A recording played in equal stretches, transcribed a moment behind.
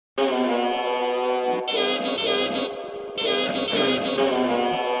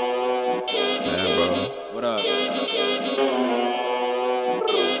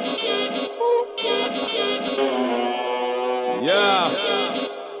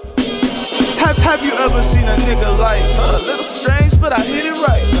Have you ever seen a nigga like a little strange, but I hit it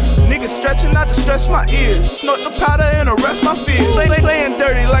right? Niggas stretching, I just stretch my ears. Snort the powder and arrest my fears. Playing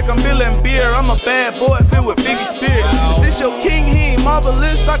dirty like I'm Bill Beer. I'm a bad boy filled with Biggie spirit. Is this your king? He ain't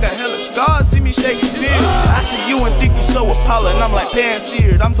marvelous. I got hella scars, see me shaking spears. I see you and think you so Apollo, and I'm like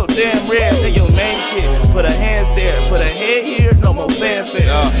pan-seared. I'm so damn rare. Say your name shit. Put her hands there, put her head here. No more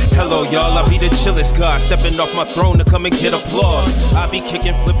fanfare. Hello y'all, I be the chillest guy, stepping off my throne to come and get applause. I be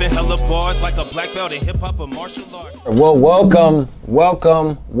kicking, flipping hella bars like a black belt in hip hop or martial arts. Well, welcome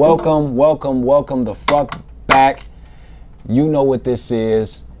the fuck back. You know what this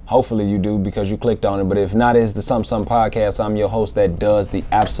is. Hopefully you do because you clicked on it. But if not, it's the Something Podcast. I'm your host that does the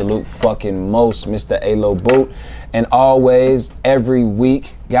absolute fucking most, Mr. Alo Boot. And always, every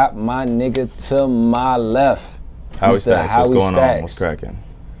week, got my nigga to my left. Howie Stacks, what's going on? What's cracking?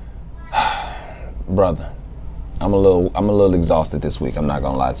 Brother, I'm a little exhausted this week. I'm not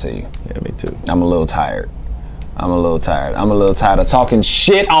gonna lie to you. Yeah, me too. I'm a little tired. I'm a little tired of talking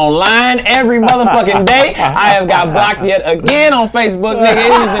shit online every motherfucking day. I have got blocked yet again on Facebook, nigga.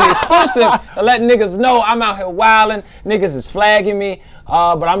 It is an exclusive to let niggas know I'm out here wilding. Niggas is flagging me,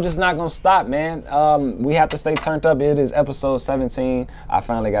 but I'm just not gonna stop, man. We have to stay turned up. It is episode 17. I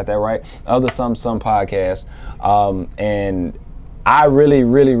finally got that right. Of the Some Podcast, and I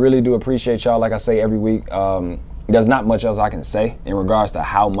really do appreciate y'all. Like I say every week. There's not much else I can say in regards to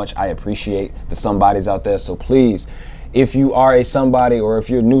how much I appreciate the somebodies out there. So please, if you are a somebody or if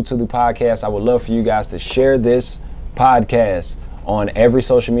you're new to the podcast, I would love for you guys to share this podcast on every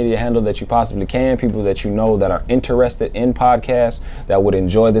social media handle that you possibly can. People that you know that are interested in podcasts, that would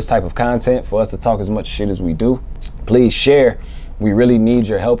enjoy this type of content for us to talk as much shit as we do. Please share. We really need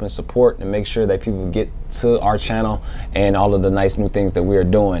your help and support to make sure that people get to our channel and all of the nice new things that we are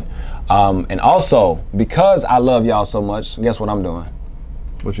doing. And also, because I love y'all so much, guess what I'm doing?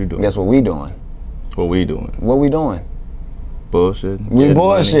 What you doing? Guess what we doing? What we doing? What we doing? Bullshitting. We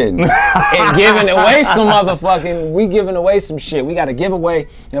bullshitting. And giving away some motherfucking, we giving away some shit. We got a giveaway.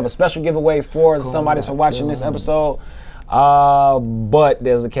 We have a special giveaway for somebody for watching this episode. But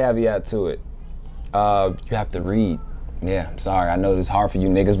there's a caveat to it. You have to read. Yeah, sorry, I know it's hard for you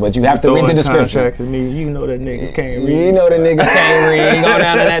niggas, but you have to read the description. At me, you know that niggas can't read. You know that niggas can't read. Go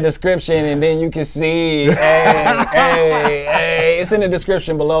down to that description and then you can see, hey, it's in the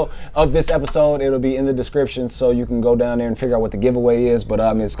description below of this episode. It'll be in the description so you can go down there and figure out what the giveaway is, but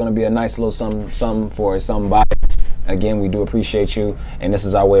it's gonna be a nice little something for somebody. Again, we do appreciate you, and this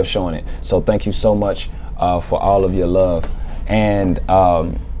is our way of showing it. So thank you so much for all of your love. And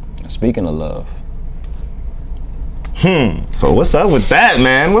speaking of love, So what's up with that,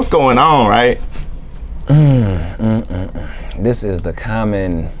 man? What's going on, right? This is the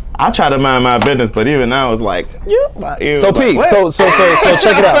common. I try to mind my business, but even now it's like, my ears. So Pete, so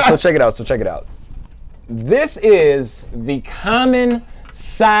check it out. So check it out. This is the common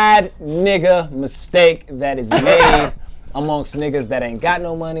side nigga mistake that is made amongst niggas that ain't got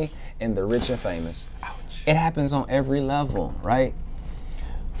no money and the rich and famous. Ouch. It happens on every level, right?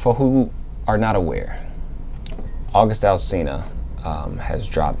 For who are not aware, August Alsina has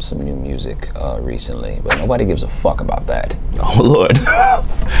dropped some new music recently, but nobody gives a fuck about that. Oh Lord!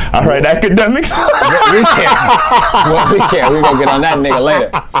 All right, academics. We care. We're gonna get on that nigga later.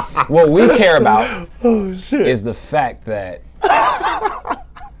 What we care about is the fact that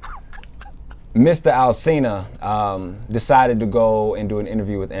Mr. Alsina decided to go and do an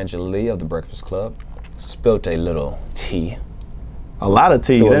interview with Angela Lee of The Breakfast Club. Spilt a little tea. A lot of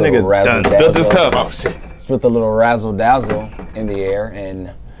tea. That nigga done spilled his cup. Oh shit. Split a little razzle dazzle in the air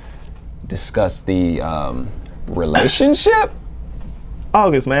and discuss the relationship.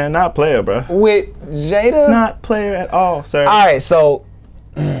 August, man, not player, bro. With Jada? Not player at all, sir. All right, so,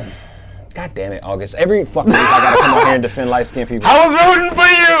 God damn it, August. Every fucking week I gotta come out here and defend light-skinned people. I was rooting for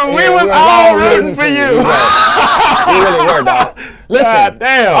you. We was all rooting for you. We really were, dog. Listen, God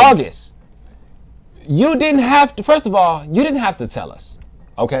damn. August, you didn't have to, first of all, you didn't have to tell us,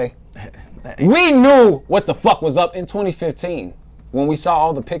 okay? We knew what the fuck was up in 2015 when we saw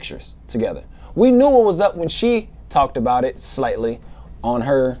all the pictures together. We knew what was up when she talked about it slightly on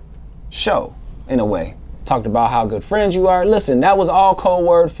her show, in a way. Talked about how good friends you are. Listen, that was all code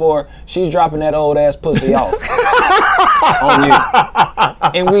word for she's dropping that old ass pussy off on you.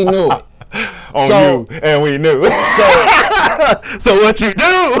 And we knew it. And we knew. So what you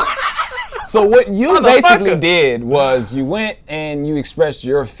do? So what you basically did was you went and you expressed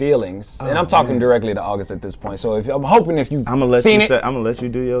your feelings, and I'm talking directly to August at this point. So I'm hoping if you've seen it, I'm gonna let you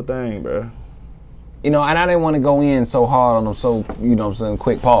do your thing, bro. You know, and I didn't want to go in so hard on them. So you know, what I'm saying,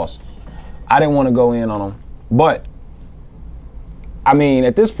 quick pause. I didn't want to go in on them, but I mean,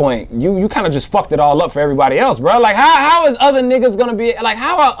 at this point, you kind of just fucked it all up for everybody else, bro. Like, how is other niggas gonna be like?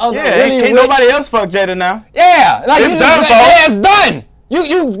 How are other? Yeah, really can't nobody else fuck Jada now. Yeah, like It's you done, just, folks. yeah, it's done. You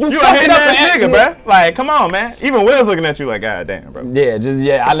You a fucked hating it up ass for nigga, bruh. Like, come on, man. Even Will's looking at you like, God damn, bro.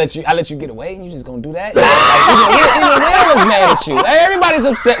 Yeah, I let you get away, and you just gonna do that. Like, even Will was mad at you. Like, everybody's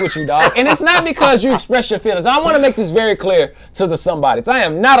upset with you, dog. And it's not because you express your feelings. I want to make this very clear to the somebodies. I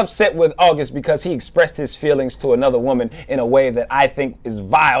am not upset with August because he expressed his feelings to another woman in a way that I think is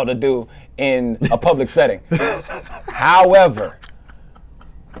vile to do in a public setting. However,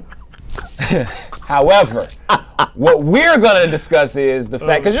 what we're gonna discuss is the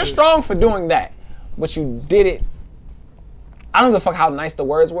fact, because you're strong for doing that, but you did it. I don't give a fuck how nice the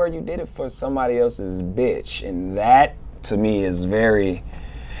words were. You did it for somebody else's bitch, and that to me is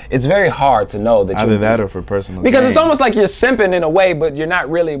it's very hard to know that Either that or for personal because it's gain. almost like you're simping in a way, but you're not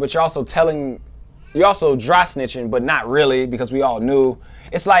really. But you're also you're also dry snitching, but not really, because we all knew.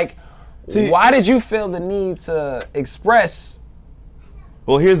 It's like, why did you feel the need to express?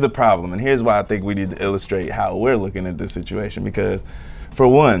 Well, here's the problem, and here's why I think we need to illustrate how we're looking at this situation. Because, for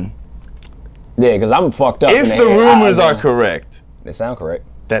one, Yeah, because I'm fucked up. if the rumors are correct, they sound correct.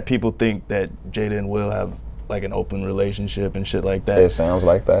 that people think that Jada and Will have like an open relationship and shit like It that, sounds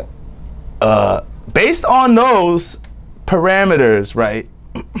like that. based on those parameters, right,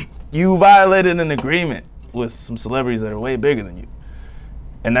 you violated an agreement with some celebrities that are way bigger than you.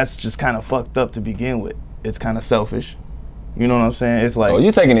 And that's just kind of fucked up to begin with. It's kind of selfish. You know what I'm saying? It's like, Oh,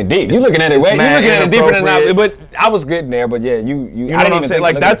 you taking it deep. You looking at it it's way. You mad looking at it deeper than I. inappropriate. But I was good in there. But yeah, you. you know I what didn't I'm even saying? think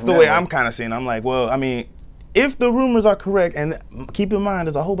Like, look at that's it the from way that I'm kind of seeing. I'm like, well, I mean, if the rumors are correct, and keep in mind,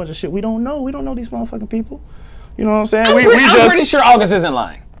 there's a whole bunch of shit we don't know. We don't know these motherfucking people. You know what I'm saying? I'm pretty sure August isn't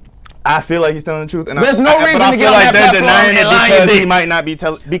lying. I feel like he's telling the truth. And There's no but reason I to feel get on like that they're platform denying and it lie on your because he dick. might not be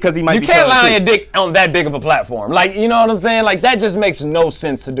because he might You be can't telling lie the on your truth. dick on that big of a platform. Like, you know what I'm saying? Like, that just makes no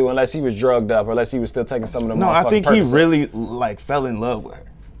sense to do unless he was drugged up or unless he was still taking some of the No, I think he Percocets. really like fell in love with her.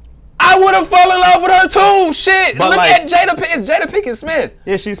 I would have fallen in love with her too. Shit. But Look like- at Jada. It's Jada Pinkett Smith.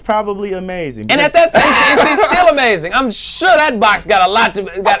 Yeah, she's probably amazing. And at that time, she's still amazing. I'm sure that box got a lot to.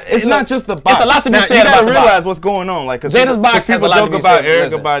 It's not just the box. It's a lot to be Now, said you gotta about the realize box. what's going on. Like, cause Jada's people, box has a lot to joke be about said. Erykah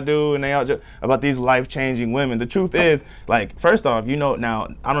Listen. Badu, and they all joke about these life-changing women. The truth is, like, first off, you know, now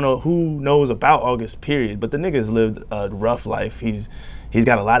I don't know who knows about August, period, but the nigga's lived a rough life. He's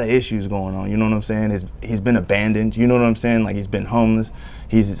got a lot of issues going on. You know what I'm saying? He's been abandoned. You know what I'm saying? Like, he's been homeless.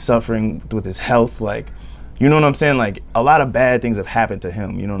 He's suffering with his health. Like, you know what I'm saying? Like, a lot of bad things have happened to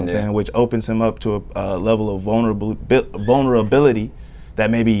him. You know what I'm Yeah. saying? Which opens him up to a level of vulnerability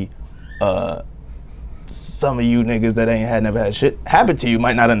that maybe some of you niggas that never had shit happen to you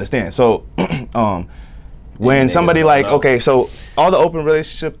might not understand. So, when somebody don't like, know. okay, so all the open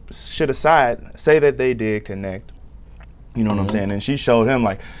relationship shit aside, say that they did connect. You know what I'm saying? And she showed him,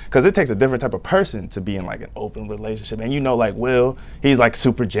 like, because it takes a different type of person to be in like an open relationship. And you know, like Will, he's like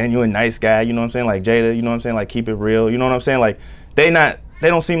super genuine, nice guy. You know what I'm saying? Like Jada, you know what I'm saying? Like, keep it real. You know what I'm saying? Like, they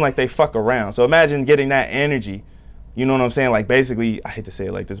don't seem like they fuck around. So imagine getting that energy. You know what I'm saying? Like, basically, I hate to say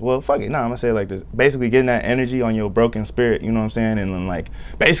it like this. Well, fuck it. Nah, I'm gonna say it like this. Basically, getting that energy on your broken spirit. You know what I'm saying? And then like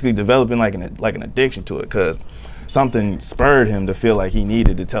basically developing like an addiction to it, cause something spurred him to feel like he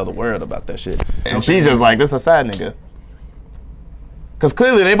needed to tell the world about that shit. And she's just like, this a side nigga. Cause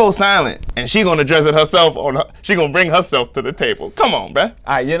clearly they both silent, and she gonna address it herself. She gonna bring herself to the table. Come on, bruh.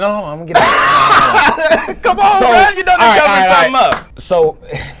 All right, you know, I'm gonna get out. Come on, So, bruh. You know they all right, covering all right, something up. So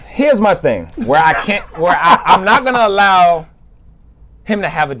here's my thing, where I'm not gonna allow him to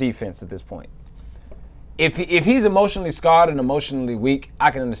have a defense at this point. If he's emotionally scarred and emotionally weak,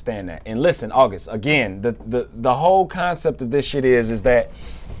 I can understand that. And listen, August, again, the whole concept of this shit is that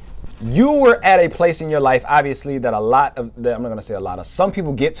you were at a place in your life, obviously, that I'm not gonna say a lot of, some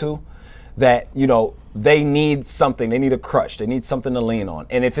people get to, that, you know, they need something, they need a crutch, they need something to lean on.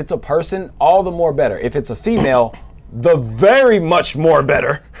 And if it's a person, all the more better. If it's a female, the very much more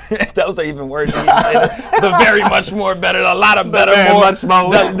better. If those are even words you need to say that. The very much more better, a lot of better, very more. much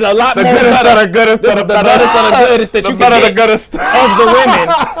more. The lot The more goodest better. of the goodest This of is the the better. goodest of the goodest that The you better can the get goodest. of the women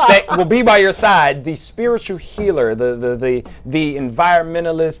that will be by your side, the spiritual healer, the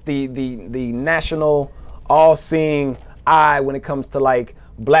environmentalist, the national all-seeing eye when it comes to like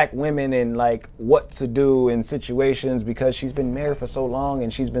black women and like what to do in situations, because she's been married for so long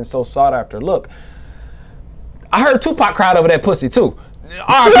and she's been so sought after. Look, I heard Tupac cried over that pussy too.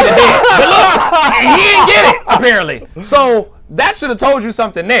 R.I.P. to dead. But look, he didn't get it apparently. So that should have told you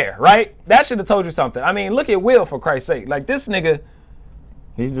something there, right? That should have told you something. I mean, look at Will, for Christ's sake. Like, this nigga,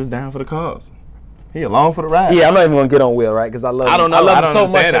 He's just down for the cause. He along for the ride. Yeah, I'm not even gonna get on Will, right? Because I love him. I don't know. I love I him don't so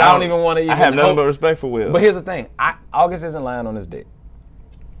much understand that it. I don't even want to even I have nothing hope. but respect for Will. But here's the thing. August isn't lying on his dick.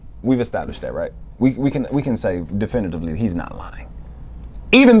 We've established that, right? We can say definitively he's not lying.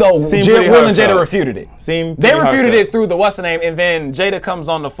 Even though Will and Jada refuted it. They refuted it through the what's the name, and then Jada comes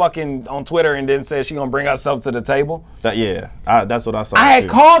on on Twitter and then says she gonna bring herself to the table. That's what I saw. I had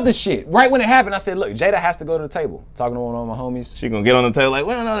called the shit right when it happened. I said, look, Jada has to go to the table. Talking to one of my homies. She gonna get on the table like,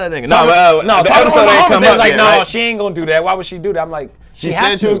 we don't know that nigga. No, the episode ain't come up like, yet, no, right? she ain't gonna do that. Why would she do that? I'm like, She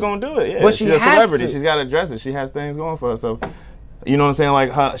said she was gonna do it. Yeah, but she's a has celebrity. to. She's got to address it. She has things going for her. So, you know what I'm saying?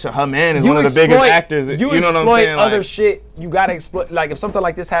 Like her man is one of the biggest actors. You know what I'm saying? Other like, shit. You gotta exploit. Like if something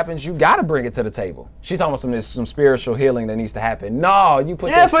like this happens, you gotta bring it to the table. She's talking about some spiritual healing that needs to happen. No, you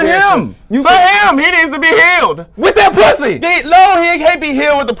put that for him. He needs to be healed with that pussy. He can't be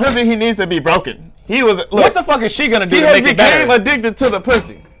healed with the pussy. He needs to be broken. What the fuck is she gonna do to make it better? He became addicted to the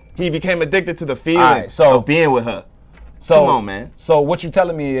pussy. He became addicted to the feeling of being with her. Come on, man. So what you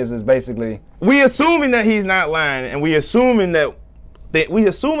telling me is basically we assuming that he's not lying, and we assuming that we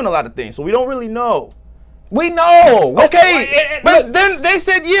assuming a lot of things, so we don't really know. We know. Okay, but then they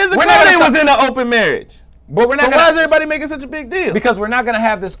said years ago they was in an open marriage. But we're not. So why is everybody making such a big deal? Because we're not gonna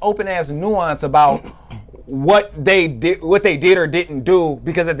have this open ass nuance about what they did or didn't do.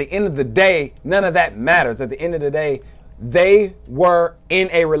 Because at the end of the day, none of that matters. At the end of the day, they were in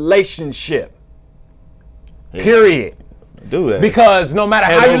a relationship. Yeah. Period. Do that. Because no matter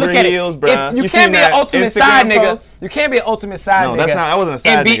how you look at it, you can't be an ultimate side nigga. You can't be an ultimate side nigga. No, that's not. I wasn't a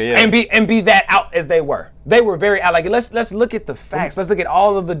side nigga. And be that out as they were. They were very out. Like let's look at the facts. Let's look at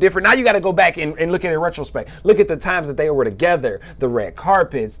all of the different. Now you got to go back and look at it in retrospect. Look at the times that they were together, the red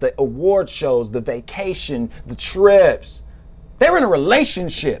carpets, the award shows, the vacation, the trips. They were in a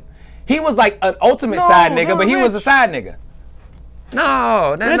relationship. He was like an ultimate side nigga, but he was a side nigga.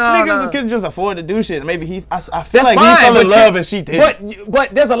 No, rich niggas can just afford to do shit. Maybe I feel like fine, he fell in love and she did. But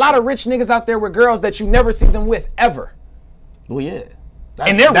there's a lot of rich niggas out there with girls that you never see them with ever. Well, yeah.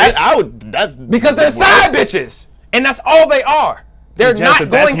 And they're rich. Because they're side bitches, and that's all they are. They're not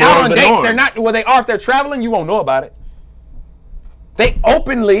going out on dates. They're not. Well, they are if they're traveling. You won't know about it. They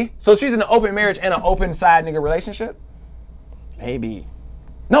openly. So she's in an open marriage and an open side nigga relationship. Maybe.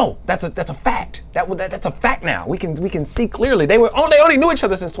 No, that's a fact. That's a fact now. We can see clearly. They only knew each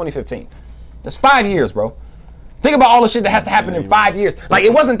other since 2015. That's 5 years, bro. Think about all the shit that has to happen in 5 years. Like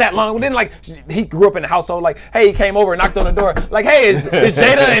it wasn't that long. It didn't like he grew up in the household. Like hey, he came over and knocked on the door. Like hey, is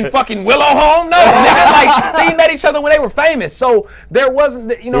Jada and fucking Willow home? No, nigga. Like they met each other when they were famous. So there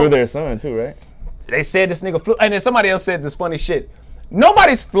wasn't through their son too, right? They said this nigga flew, and then somebody else said this funny shit.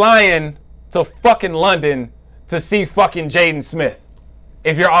 Nobody's flying to fucking London to see fucking Jaden Smith.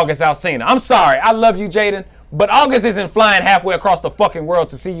 If you're August Alsina. I'm sorry. I love you, Jaden. But August isn't flying halfway across the fucking world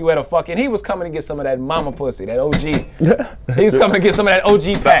to see you at a fucking... He was coming to get some of that mama pussy, that OG. He was coming to get some of that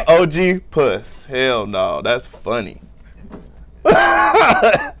OG pack. The OG puss. Hell no. That's funny.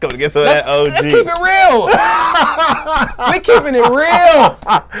 Come to get some of that OG. Let's keep it real. We keeping it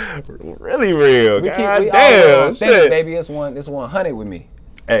real. Really real. Damn. Shit. Baby, it's 100 with me.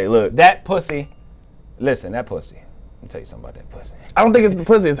 Hey, look. That pussy... Listen, that pussy. Let me tell you something about that pussy. I don't think it's the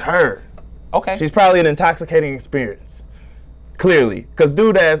pussy, it's her. Okay. She's probably an intoxicating experience. Clearly. Because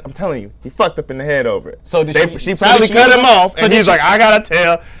dude ass, I'm telling you, he fucked up in the head over it. So she probably cut him off, and he's like, I gotta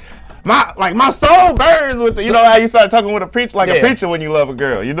tell. My soul burns with the, you know how you start talking with a preacher, like a preacher when you love a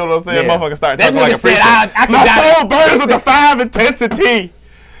girl. You know what I'm saying? Yeah. Motherfucker start talking like a preacher. My soul burns with the 5 intensity.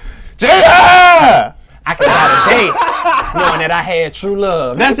 Jada! I can have a date knowing that I had true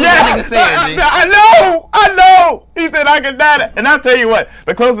love. That's what that nigga said, G. I know. He said I could die. And I'll tell you what,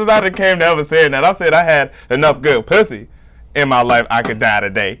 the closest I came to ever saying that, I said I had enough good pussy in my life I could die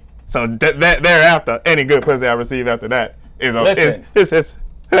today. So thereafter, any good pussy I receive after that is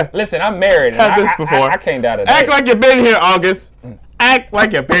Listen, I'm married. Had this before. I can't die today. Act like you've been here, August. Act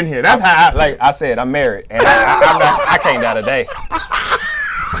like you've been here. That's how I feel. Like I said, I'm married, and I can't die today.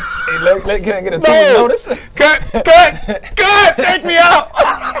 Can I get a 2 week notice? Cut! Take me out!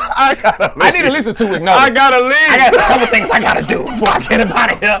 I need at least a 2 week notice. I gotta leave. I got a couple things I gotta do before I get up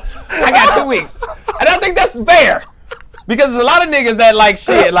out of here. I got 2 weeks. I don't think that's fair. Because there's a lot of niggas that like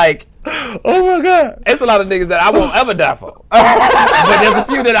shit, like, oh my God. It's a lot of niggas that I won't ever die for. But there's a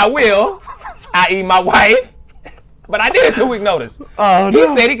few that I will, i.e. my wife. But I did a 2 week notice. Oh, no. He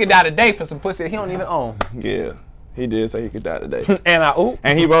said he could die today for some pussy that he don't even own. Yeah. He did say he could die today.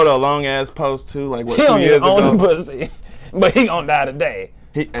 And he wrote a long ass post too, like what, he 2 years ago. He don't even own the pussy, but he gonna die today.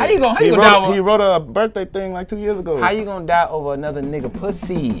 How you gonna He wrote a birthday thing like 2 years ago. How you gonna die over another nigga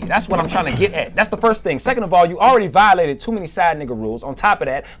pussy? That's what I'm trying to get at. That's the first thing. Second of all, you already violated too many side nigga rules. On top of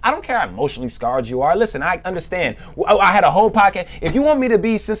that, I don't care how emotionally scarred you are. Listen, I understand. I had a whole podcast. If you want me to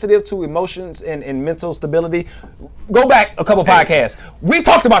be sensitive to emotions and mental stability, go back a couple podcasts. We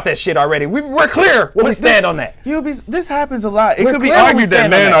talked about that shit already. We're clear where we stand on that. This happens a lot. It We're could be clear where we argued that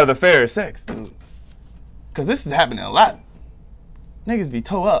stand on men that. are the fairest sex, dude. Because this is happening a lot. Niggas be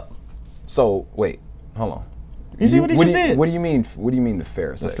toe up. So wait, hold on. You see what he just did? What do you mean? What do you mean the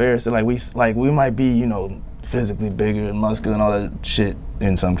fair sex? Fair sex, like we might be, you know, physically bigger and muscular and all that shit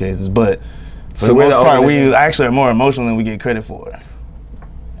in some cases, but for the most part, we actually are more emotional than we get credit for.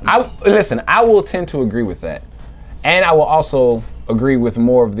 Listen, I will tend to agree with that, and I will also agree with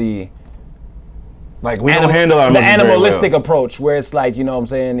more of the like we don't handle our emotions animalistic very well. approach, where it's like, you know what I'm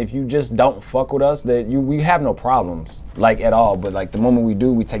saying, if you just don't fuck with us, that we have no problems like at all. But like the moment we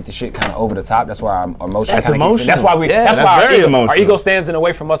do, we take the shit kind of over the top. That's why our emotion. That's kinda emotional. Kicks in. That's why we. Yeah, that's that's why very our emotional. ego stands in the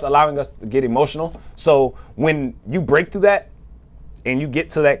way from us allowing us to get emotional. So when you break through that, and you get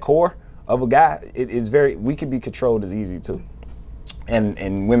to that core of a guy, it is very. We can be controlled as easy too,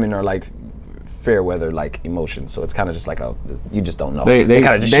 and women are like fair weather like emotions, so it's kind of just like you just don't know. They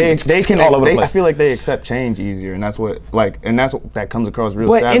kind of just they can all over the place. I feel like they accept change easier, and that's what that comes across real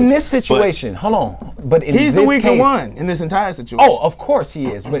But savage. in this situation, hold on. But in He's this the weaker case, one in this entire situation. Oh, of course he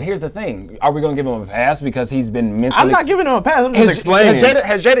is. But here's the thing: are we gonna give him a pass because he's been mentally? I'm not giving him a pass. I'm just explaining.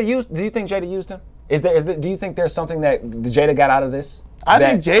 Has Jada used? Do you think Jada used him? Is there? Do you think there's something that Jada got out of this? I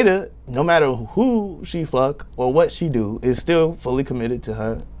think Jada, no matter who she fuck or what she do, is still fully committed to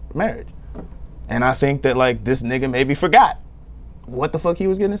her marriage. And I think that like this nigga maybe forgot what the fuck he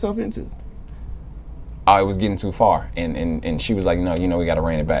was getting himself into. Oh, it was getting too far, and she was like, no, you know, we gotta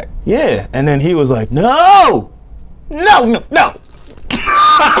rein it back. Yeah, and then he was like, no. No.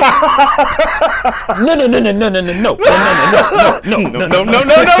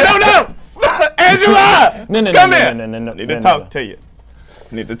 Angela, No. come here. Need to talk to you.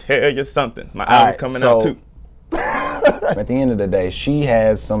 Need to tell you something. My eyes coming out too. At the end of the day, she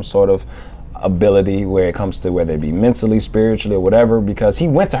has some sort of ability where it comes to whether it be mentally, spiritually, or whatever, because he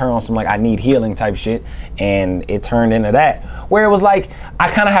went to her on some like I need healing type shit, and it turned into that where it was like I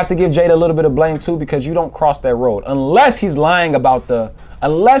kind of have to give Jada a little bit of blame too, because you don't cross that road unless he's lying about the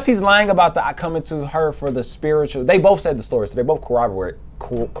I coming to her for the spiritual. They both said the story, so they both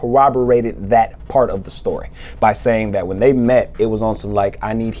corroborated that part of the story by saying that when they met, it was on some like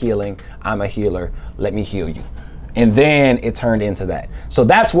I need healing, I'm a healer, let me heal you. And then it turned into that. So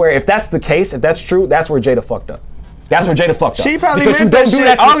that's where, if that's the case, if that's true, that's where Jada fucked up. That's where Jada fucked up. She probably because you meant don't that do shit.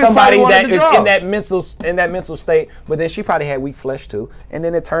 that to August somebody probably that wanted is the in that mental state. But then she probably had weak flesh too, and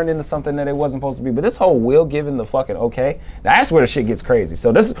then it turned into something that it wasn't supposed to be. But this whole Will giving the fucking okay, that's where the shit gets crazy.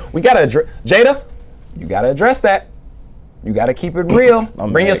 So we gotta address Jada. You gotta address that. You gotta keep it real.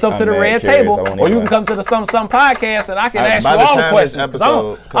 Bring yourself to the red table, or you can come to the Some podcast, and I can ask you all the questions. I'm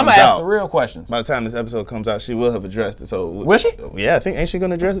gonna ask the real questions. By the time this episode comes out, she will have addressed it. So will she? Yeah, I think ain't she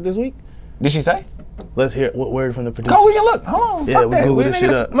gonna address it this week? Did she say? Let's hear what word from the producer. Go, we can look. Hold on. Yeah, fuck that. Google this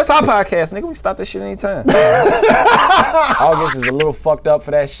shit up. What's our podcast, nigga? We stop this shit anytime. August is a little fucked up for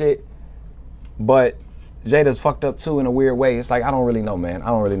that shit, but Jada's fucked up too in a weird way. It's like I don't really know, man. I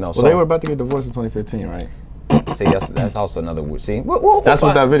don't really know. Well, they were about to get divorced in 2015, right? See, that's also another. See, that's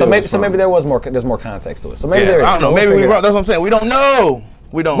what that video. So maybe there was more. There's more context to it. So maybe there is. I don't know. Maybe we wrong. That's what I'm saying. We don't know.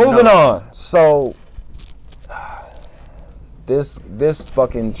 Moving on. So this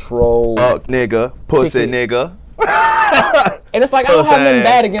fucking troll. Fuck nigga, pussy nigga. And it's like I don't have nothing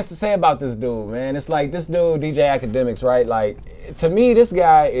bad against to say about this dude, man. It's like this dude, DJ Academics, right? Like to me, this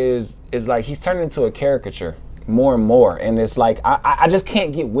guy is like he's turning into a caricature more and more, and it's like I just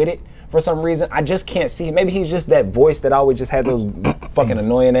can't get with it. For some reason, I just can't see him. Maybe he's just that voice that always just had those fucking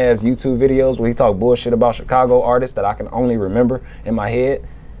annoying ass YouTube videos where he talk bullshit about Chicago artists that I can only remember in my head.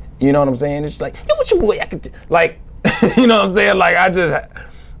 You know what I'm saying? It's just like, yo, what your boy? I could like, you know what I'm saying? Like, I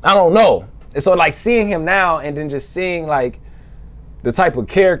don't know. And so like seeing him now and then just seeing like the type of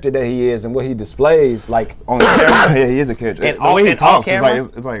character that he is and what he displays like on camera. Yeah, he is a character. And the way he talks,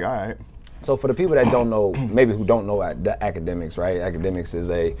 it's like, all right. So for the people that don't know, maybe who don't know Academics, right? Academics is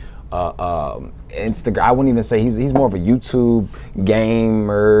a Instagram. I wouldn't even say he's more of a YouTube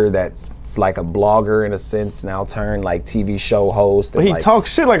gamer that's like a blogger in a sense now turned like TV show host. But he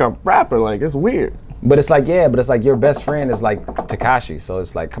talks shit like a rapper. Like it's weird. But it's like your best friend is like Tekashi. So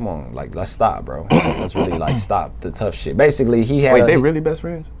it's like, come on, like let's stop, bro. Let's really like stop the tough shit. Basically, he had. Wait, they really best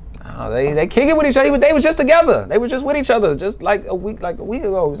friends? They kick it with each other. They was just together. They was just with each other just like a week ago. We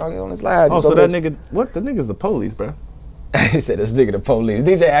was on this live. Oh, so that nigga, what? The nigga's the police, bro. He said this nigga the police.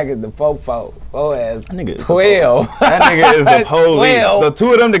 DJ Hackett the po ass. That nigga is 12. That nigga is the police. 12. The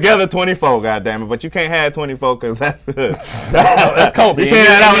two of them together, 24. Goddamn it! But you can't have 24 because that's Kobe. You can't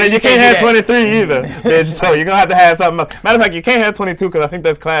have that one. You can't have 23 either, bitch. So you're gonna have something else. Matter of fact, you can't have 22 because I think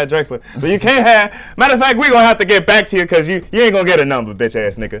that's Clyde Drexler. So you can't have. Matter of fact, we gonna have to get back to you because you ain't gonna get a number, bitch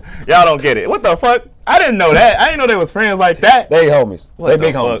ass nigga. Y'all don't get it. What the fuck? I didn't know that. I didn't know they was friends like that. They homies. What They the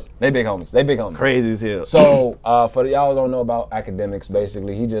big fuck? homies. They big homies. They big homies. Crazy as hell. So for y'all don't know about academics,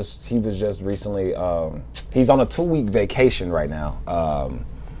 basically he was just recently he's on a 2-week vacation right now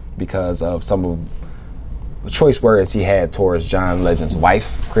because of some of the choice words he had towards John Legend's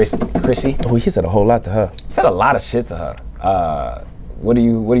wife, Chrissy. Oh, he said a whole lot to her. Said a lot of shit to her. What do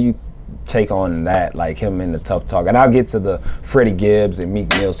you take on that, like him in the tough talk? And I'll get to the Freddie Gibbs and Meek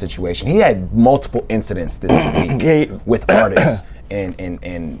Mill situation. He had multiple incidents this week with artists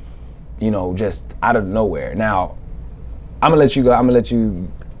and you know, just out of nowhere. Now, I'm gonna let you go. I'm gonna let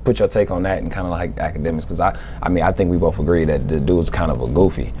you put your take on that and kind of like academics, because I mean I think we both agree that the dude's kind of a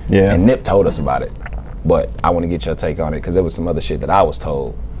goofy. Yeah. And Nip told us about it, but I want to get your take on it because there was some other shit that I was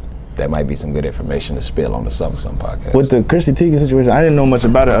told that might be some good information to spill on the Some podcast. With the Chrissy Teigen situation, I didn't know much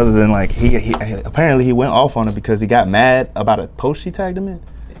about it other than like he apparently he went off on her because he got mad about a post she tagged him in.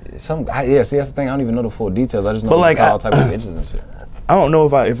 See, that's the thing. I don't even know the full details. I just know But like, all types of bitches and shit. I don't know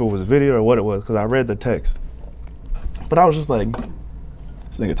if it was a video or what it was because I read the text, but I was just like,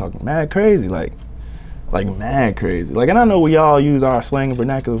 this nigga talking mad crazy, like mad crazy. Like, and I know we all use our slang and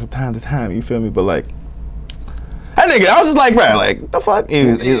vernacular from time to time. You feel me? But like, that nigga, I was just like, bro, like, the fuck?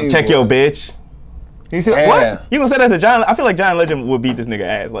 Check your bitch. He said, what? You gonna say that to John? I feel like John Legend would beat this nigga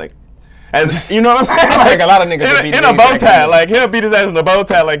ass, like, as you know what I'm saying? Like a lot of niggas would beat in a bow tie. Like, he'll beat his ass in a bow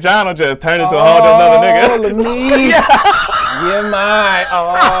tie. Like, John will just turn into a whole another nigga. You're my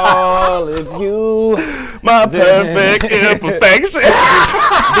all of you. My perfect imperfection.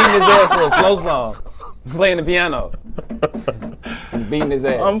 Beating his ass to a slow song. Playing the piano. Just beating his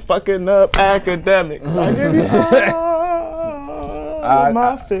ass. I'm fucking up academics. I give you all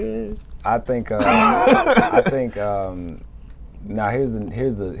my fist. I think now here's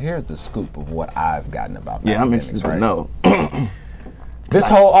the scoop of what I've gotten about Yeah, I'm academics, interested right? to know.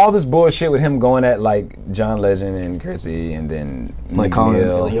 All this bullshit with him going at like John Legend and Chrissy and then Like Meek calling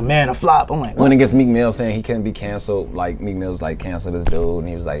Mill. your man a flop. I'm like, When it gets Meek Mill saying he couldn't be canceled, like Meek Mill's like, cancel this dude, and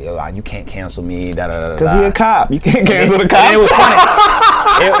he was like, yo, you can't cancel me, da da da da. because he a cop. You can't cancel the cop.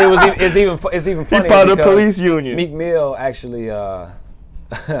 And it was funny. It's even funny. He part of the because police union. Meek Mill actually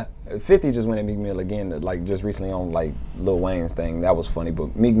 50 just went at Meek Mill again, like just recently on like Lil Wayne's thing. That was funny,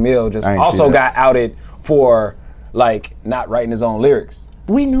 but Meek Mill just I ain't also see that. got outed for like not writing his own lyrics.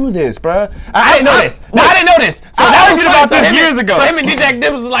 We knew this, bro. I didn't know this. No, I didn't know this. So I that argued was about funny. this years ago. So him and DJ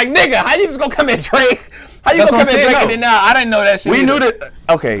Dibbles was like, nigga, how you just gonna come at Drake? How you That's gonna what come I'm at saying, Drake no. and now I didn't know that shit. We either. knew that.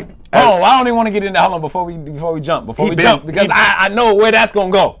 Okay. Oh, I don't even want to get into. Hold on, before we jump, because I know where that's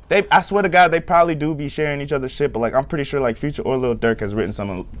gonna go. I swear to God, they probably do be sharing each other's shit, but like I'm pretty sure like Future or Lil Durk has written some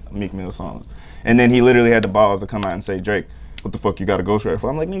of Meek Mill songs, and then he literally had the balls to come out and say, Drake, what the fuck you got a ghostwriter for?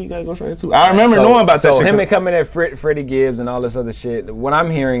 I'm like, nigga, you got a ghostwriter too. I remember knowing about that shit. So him and coming at Freddie Gibbs and all this other shit. What I'm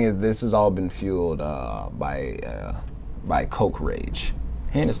hearing is this has all been fueled by coke rage.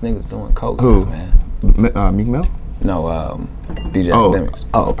 And this nigga's doing coke. Who? Man. Meek Mill? No, DJ Academics.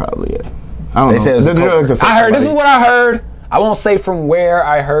 Oh, probably, yeah. I don't know. They said it was The drugs affect I heard. This is somebody. what I heard. I won't say from where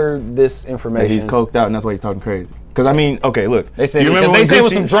I heard this That information. he's coked out and that's why he's talking crazy. Because I mean, okay, look. They said you remember they when say it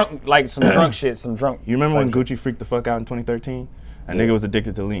was Gucci- some drunk shit, some drunk. You remember when type shit. Gucci freaked the fuck out in 2013? A nigga was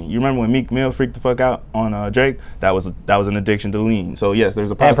addicted to lean. You remember when Meek Mill freaked the fuck out on Drake? That was an addiction to lean. So yes,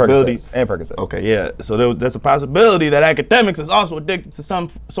 there's a possibility. And Percocets. Okay, yeah. So that's a possibility that academics is also addicted to some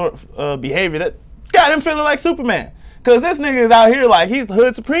sort of behavior that got him feeling like Superman. Cause this nigga is out here like he's the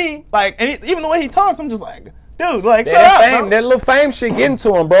hood supreme. Like, and even the way he talks, I'm just like, dude, like, shut up, bro. That little fame shit getting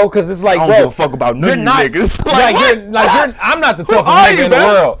to him, bro. Cause it's like, I don't bro, give a fuck about none of you niggas. I'm not the toughest are nigga you, in the bro?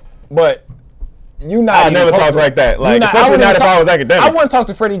 world, but you not. I even never close talk to- like that. Like, you especially not if I was academic. I wouldn't talk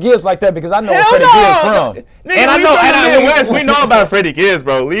to Freddie Gibbs like that because I know where Hell Freddie no! Gibbs from. Nigga, And I know, from the Midwest, we know about Freddie Gibbs,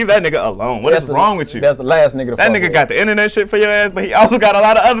 bro. Leave that nigga alone. What is wrong with you? That's the last nigga to That fuck nigga with. got the internet shit for your ass, but he also got a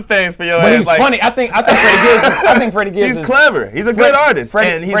lot of other things for your ass. But he's like, funny. I think Freddie Gibbs he's is clever. He's a good artist,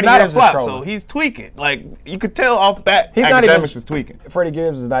 and he's Freddie not a Gibbs is flop. trolling. So he's tweaking. Like you could tell off bat, He's not academics even- is tweaking. Freddie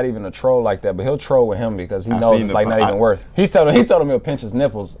Gibbs is not even a troll like that, but he'll troll with him because he I knows seen it's the- like not even worth. He told him he'll pinch his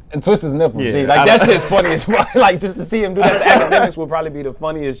nipples and twist his nipples. Yeah, G. I Like that don't- shit's funny as fuck. Like just to see him do that to academics would probably be the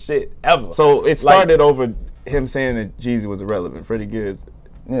funniest shit ever. So it started over him saying that Jeezy was irrelevant. Freddie Gibbs,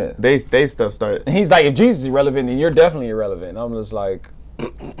 yeah. they stuff started. And he's like, if Jesus is irrelevant, then you're definitely irrelevant. And I'm just like,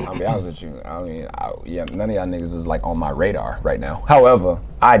 I'll be honest with you. I mean, none of y'all niggas is like on my radar right now. However,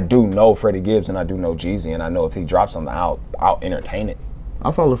 I do know Freddie Gibbs and I do know Jeezy, and I know if he drops something, I'll entertain it.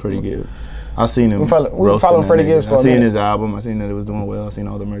 I follow Freddie Gibbs. I seen him. We follow Freddie Gibbs for a minute. I seen his album. I seen that it was doing well. I seen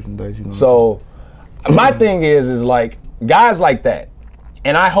all the merchandise. You know. So, my thing is like guys like that,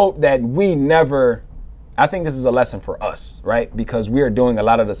 and I hope that we never. I think this is a lesson for us, right? Because we are doing a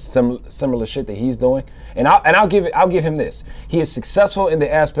lot of the similar shit that he's doing, and I'll give him this. He is successful in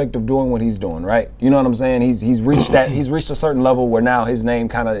the aspect of doing what he's doing, right? You know what I'm saying? He's reached that. He's reached a certain level where now his name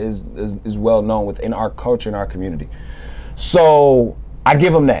kind of is well known within our culture and our community. So I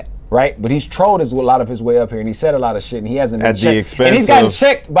give him that, right? But he's trolled a lot of his way up here, and he said a lot of shit, and he hasn't been at checked. the expense and he's gotten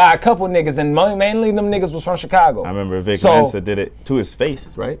checked by a couple niggas, and mainly them niggas was from Chicago. I remember Vic Mensa did it to his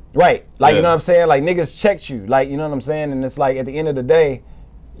face, right? Right, like you know what I'm saying? Like niggas checked you, like you know what I'm saying? And it's like at the end of the day,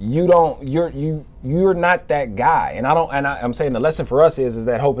 you're not that guy, and I'm saying the lesson for us is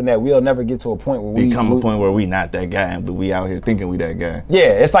that hoping that we'll never get to a point where we not that guy, but we out here thinking we that guy. Yeah,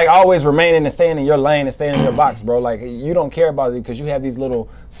 it's like always remaining and staying in your lane and staying in your box, bro. Like you don't care about it because you have these little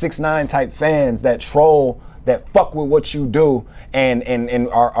 6ix9ine type fans that troll, that fuck with what you do, and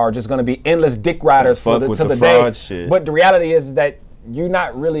are just gonna be endless dick riders to the day. Shit. But the reality is that you're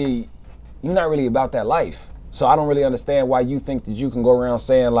not really about that life. So I don't really understand why you think that you can go around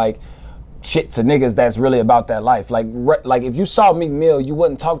saying like shit to niggas that's really about that life. Like if you saw Meek Mill, you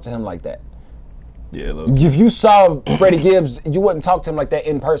wouldn't talk to him like that. Yeah. Look. If you saw Freddie Gibbs, you wouldn't talk to him like that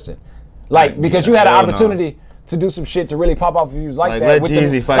in person. Like because you had an opportunity to do some shit to really pop off views like that. Let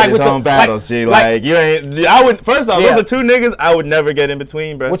Jeezy fight his own battles, G. Like you ain't. I would first off, those are two niggas I would never get in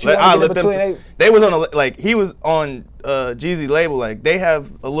between, bro. What you get in between? They was on he was on Jeezy label. Like they have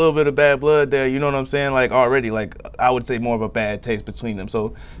a little bit of bad blood there. You know what I'm saying? Like already, like I would say more of a bad taste between them.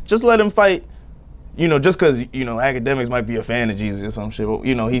 So just let him fight. You know, just because academics might be a fan of Jeezy or some shit, but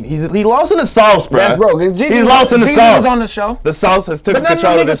he lost in the sauce, bro. That's bro. He's lost in the sauce. Jeezy was on the show. The sauce has taken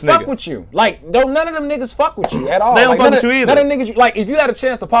control of this nigga. But none of them niggas fuck with you. Like, none of them niggas fuck with you at all. They don't fuck with you either. None of them niggas, like, if you had a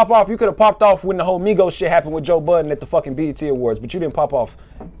chance to pop off, you could have popped off when the whole Migos shit happened with Joe Budden at the fucking BET Awards, but you didn't pop off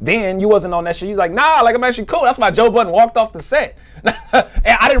then. You wasn't on that shit. You was like, nah, like I'm actually cool. That's why Joe Budden walked off the set. And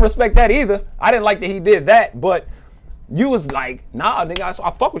I didn't respect that either. I didn't like that he did that, but you was like, nah, nigga,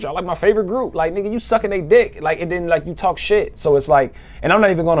 I fuck with y'all. Like my favorite group. Like, nigga, you sucking they dick. Like, and then like you talk shit. So it's like, and I'm not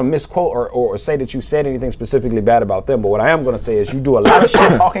even gonna misquote or say that you said anything specifically bad about them. But what I am gonna say is you do a lot of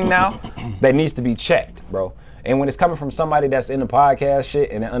shit talking now that needs to be checked, bro. And when it's coming from somebody that's in the podcast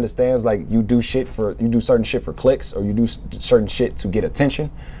shit and that understands like you do certain shit for clicks or you do certain shit to get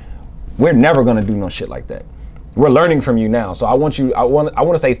attention, we're never gonna do no shit like that. We're learning from you now. So I want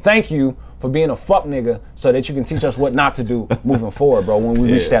to say thank you for being a fuck nigga so that you can teach us what not to do moving forward, bro, when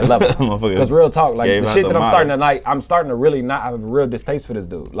we reach that level. Because real talk, like the shit that I'm starting to really not have a real distaste for this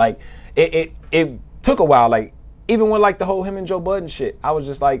dude. Like it took a while, like even when like the whole him and Joe Budden shit, I was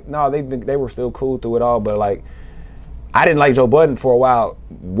just like, no, they were still cool through it all, but like I didn't like Joe Budden for a while,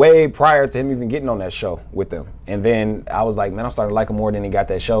 way prior to him even getting on that show with them. And then I was like, man, I'm starting to like him more than he got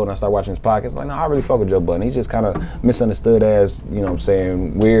that show, and I started watching his podcast. Like, no, I really fuck with Joe Budden. He's just kind of misunderstood as, you know what I'm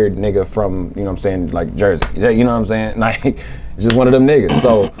saying, weird nigga from, you know what I'm saying, like Jersey. You know what I'm saying? Like, just one of them niggas.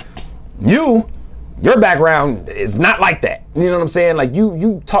 So your background is not like that. You know what I'm saying? Like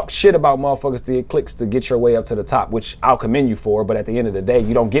you talk shit about motherfuckers to get clicks to get your way up to the top, which I'll commend you for, but at the end of the day,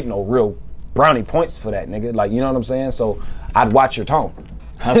 you don't get no real brownie points for that, nigga. Like, you know what I'm saying? So I'd watch your tone.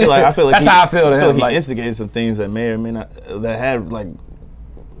 I feel like that's how I feel to him. He instigated some things that may or may not that had like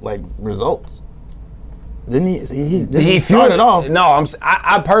results. Didn't he started off? No,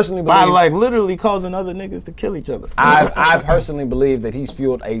 I personally believe by like literally causing other niggas to kill each other. I personally believe that he's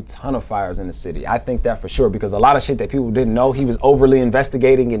fueled a ton of fires in the city. I think that for sure because a lot of shit that people didn't know, he was overly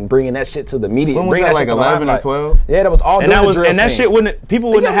investigating and bringing that shit to the media. When was that, like 11 or 12? Yeah, that was all. And that shit people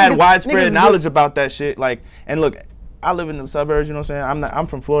wouldn't have had widespread knowledge about that shit. Like, and look, I live in the suburbs. You know what I'm saying? I'm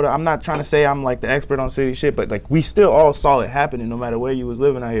from Florida. I'm not trying to say I'm like the expert on city shit, but like we still all saw it happening, no matter where you was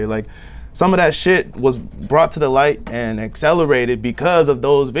living out here. Like. Some of that shit was brought to the light and accelerated because of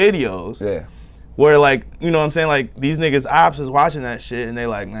those videos. Yeah. Where like, you know what I'm saying? Like these niggas ops is watching that shit and they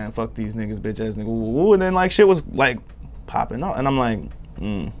like, man, fuck these niggas, bitch ass niggas. Woo. And then like shit was like popping up. And I'm like,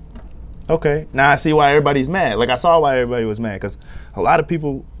 okay. Now I see why everybody's mad. Like I saw why everybody was mad. Because a lot of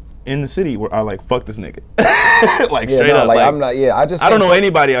people in the city are like, fuck this nigga. Like straight up. Like I'm not, I don't know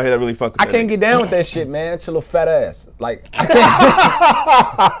anybody out here that really fuck with that. I can't get down with that shit, man. It's your little fat ass. Like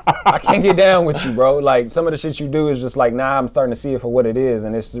I can't get down with you, bro. Like some of the shit you do is just like, nah, I'm starting to see it for what it is.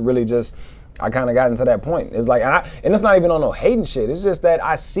 And it's really just, I kind of got into that point. It's like, and it's not even on no hating shit. It's just that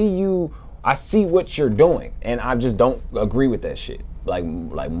I see what you're doing and I just don't agree with that shit. Like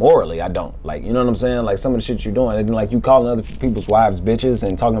morally, I don't. Like, you know what I'm saying? Like some of the shit you're doing, and then, like you calling other people's wives bitches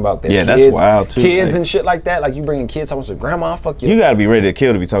and talking about their kids. That's wild too. Kids like, and shit like that. Like you bringing kids home, so grandma, fuck you. You gotta be ready to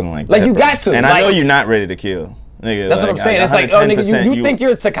kill to be talking like that. Like you got to. And like, I know you're not ready to kill. Nigga, that's what I'm saying. It's like, oh nigga, you you think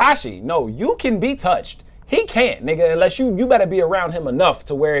you're Tekashi. No, you can be touched. He can't, nigga, unless you better be around him enough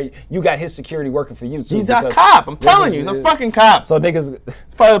to where you got his security working for you too. He's a cop. I'm telling you, he's a fucking cop. So niggas,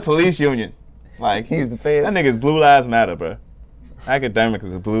 it's part of the police union. Like he's the feds. That nigga's Blue Lives Matter, bro. Academics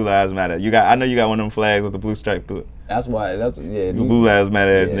is Blue Lives Matter. I know you got one of them flags with the blue stripe through it. That's why. Blue Lives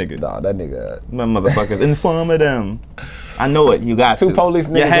Matter ass nigga. Nah, that nigga. My motherfuckers, inform them. I know it. You got two police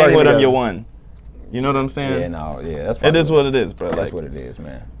niggas. You hang with them, you won. You know what I'm saying? Yeah, no, yeah. That's it is what it is, bro. That's what it is,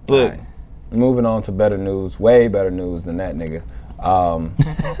 man. Look, right. Moving on to better news. Way better news than that, nigga.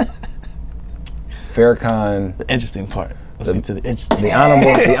 Farrakhan. The interesting part. Let's get to the interesting. The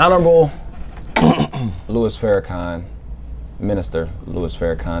honorable Louis Farrakhan. Minister Louis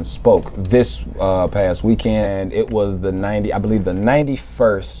Farrakhan spoke this past weekend, and it was the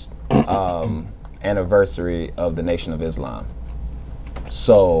 91st anniversary of the Nation of Islam.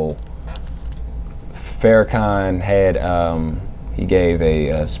 So Farrakhan had he gave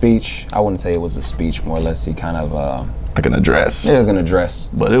a speech. I wouldn't say it was a speech, more or less he kind of like an address. Yeah, like an address.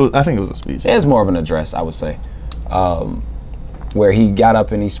 But I think it was a speech. It's more of an address, I would say. Where he got up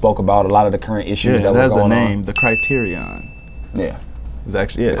and he spoke about a lot of the current issues that were going on. That's the name, The Criterion. Yeah. It was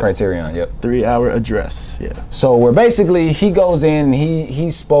actually, The Criterion, yep. 3-hour address, yeah. So where basically he goes in,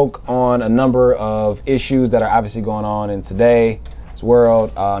 he spoke on a number of issues that are obviously going on in today's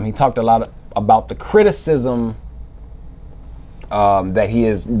world. He talked a lot about the criticism that he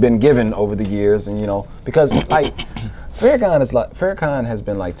has been given over the years, and because like Farrakhan has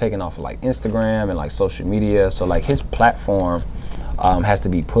been like taken off of like Instagram and like social media, so like his platform has to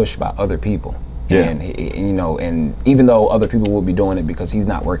be pushed by other people. Yeah. And and even though other people will be doing it because he's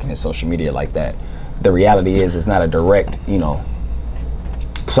not working his social media like that, the reality is it's not a direct,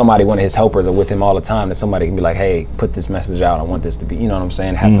 somebody, one of his helpers are with him all the time, that somebody can be like, hey, put this message out, I want this to be, you know what I'm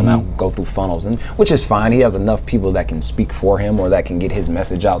saying? It has to not go through funnels, and which is fine. He has enough people that can speak for him or that can get his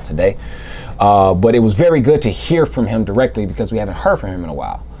message out today. But it was very good to hear from him directly because we haven't heard from him in a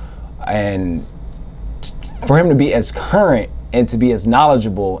while. And for him to be as current and to be as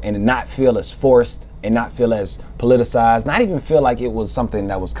knowledgeable and not feel as forced and not feel as politicized, not even feel like it was something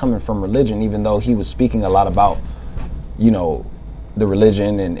that was coming from religion, even though he was speaking a lot about, the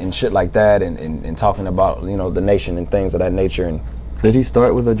religion and shit like that, and talking about, the nation and things of that nature. And did he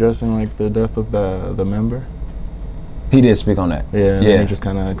start with addressing like the death of the member? He did speak on that. Yeah, and he just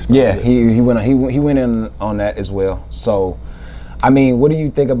kind of explained it. he went in on that as well. So, I mean, what do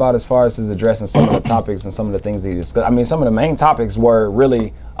you think about as far as his addressing some of the topics and some of the things that he discussed? I mean, some of the main topics were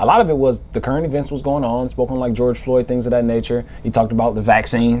really, a lot of it was the current events was going on, spoke on like George Floyd, things of that nature. He talked about the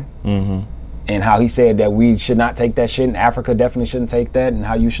vaccine and how he said that we should not take that shit, and Africa definitely shouldn't take that, and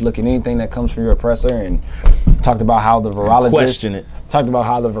how you should look at anything that comes from your oppressor, and talked about how the virologists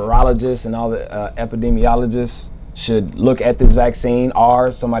and all the epidemiologists should look at this vaccine,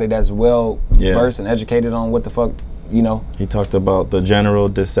 somebody that's well versed and educated on what the fuck, He talked about the general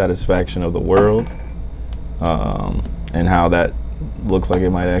dissatisfaction of the world, and how that looks like it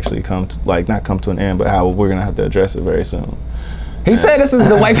might actually not come to an end, but how we're gonna have to address it very soon. He said this is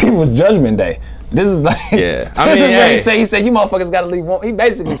the white people's judgment day. This is like, yeah. I mean, he said you motherfuckers gotta leave one. He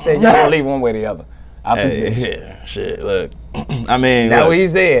basically said you gotta leave one way or the other out this bitch. Yeah, shit. Look, I mean, that's what he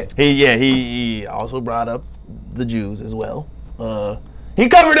said. He also brought up the Jews as well. He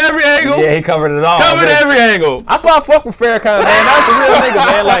covered every angle. Yeah, he covered it all. Every angle. That's why I fuck with Farrakhan, man. That's a real nigga,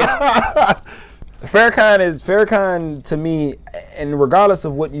 man. Like, Farrakhan to me, and regardless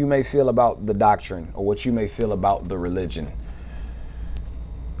of what you may feel about the doctrine or what you may feel about the religion,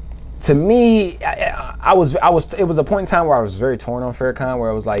 to me, it was a point in time where I was very torn on Farrakhan,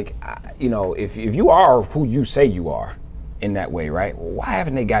 where I was like, if you are who you say you are in that way, right? Why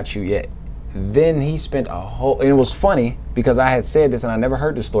haven't they got you yet? Then he spent and it was funny because I had said this and I never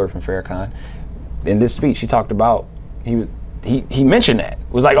heard this story from Farrakhan. In this speech, he talked about, he mentioned that.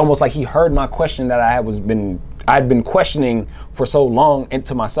 It was like almost like he heard my question that I'd been questioning for so long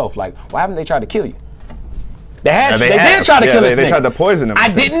into myself. Like, why haven't they tried to kill you? They did try to kill this nigga. They tried to poison him. I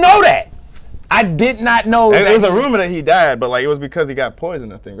didn't know that. I did not know that. It was a rumor that he died, but like it was because he got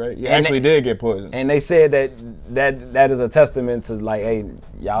poisoned, I think, right? He actually did get poisoned. And they said that is a testament to like, hey,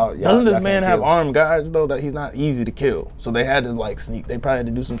 y'all. Doesn't this man have armed guards though, that he's not easy to kill? So they had to like sneak. They probably had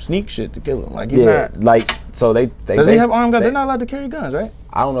to do some sneak shit to kill him. Like he's not. Like so they. Does he have armed guards? They're not allowed to carry guns, right?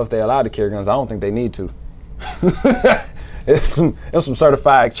 I don't know if they're allowed to carry guns. I don't think they need to. It's some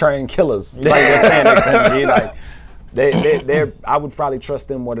certified trained killers. Like they're saying, like. They're. I would probably trust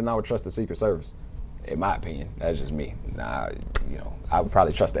them more than I would trust the Secret Service, in my opinion. That's just me. I would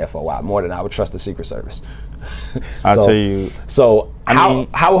probably trust the FOI more than I would trust the Secret Service. I'll tell you. So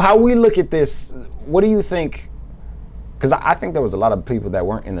how we look at this? What do you think? Because I think there was a lot of people that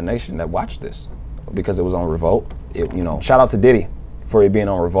weren't in the nation that watched this because it was on Revolt. Shout out to Diddy for it being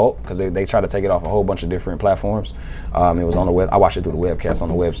on Revolt because they tried to take it off a whole bunch of different platforms. It was on the web. I watched it through the webcast on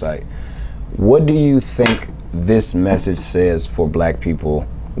the website. What do you think this message says for black people?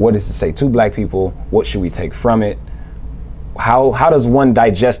 What does it say to black people? What should we take from it? How does one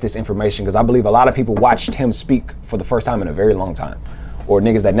digest this information? Because I believe a lot of people watched him speak for the first time in a very long time. Or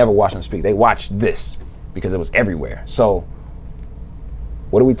niggas that never watched him speak, they watched this because it was everywhere. So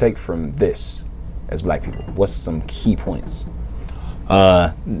what do we take from this as black people? What's some key points?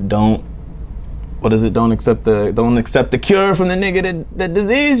 Don't accept the cure from the nigga that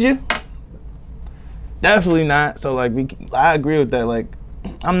diseased you. Definitely not. So like I agree with that. Like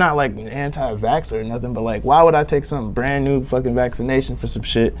I'm not like anti-vaxxer or nothing, but like why would I take some brand new fucking vaccination for some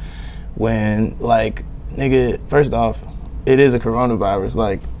shit when like nigga, first off, it is a coronavirus.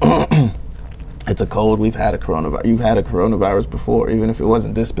 Like it's a cold. We've had a coronavirus. You've had a coronavirus before, even if it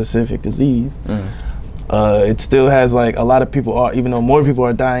wasn't this specific disease. It still has like a lot of people are, even though more people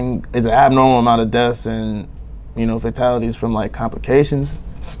are dying, it's an abnormal amount of deaths and fatalities from like complications.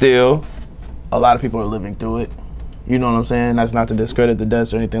 Still, a lot of people are living through it. You know what I'm saying? That's not to discredit the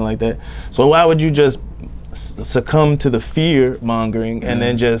deaths or anything like that. So why would you just succumb to the fear mongering and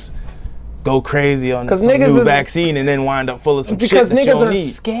then just go crazy on some new vaccine and then wind up full of some shit that you don't need? Because niggas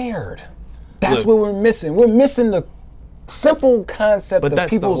are scared. That's what we're missing. We're missing the simple concept of people's fear. But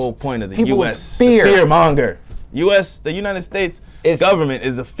that's the whole point of the U.S. Fear. The fear monger. The United States government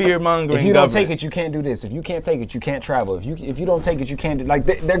is a fear mongering. If you don't take it, you can't do this. If you can't take it, you can't travel. If you don't take it, you can't do. Like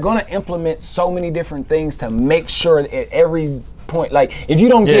they're gonna implement so many different things to make sure at every point. Like if you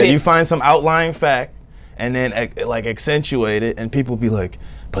don't get it, you find some outlying fact and then like accentuate it, and people be like,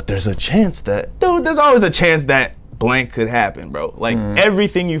 "But there's a chance that, dude. There's always a chance that." Blank could happen, bro. Like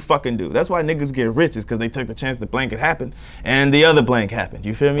everything you fucking do. That's why niggas get rich is because they took the chance that blank could happen and the other blank happened.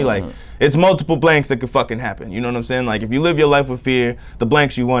 You feel me? Like it's multiple blanks that could fucking happen. You know what I'm saying? Like if you live your life with fear, the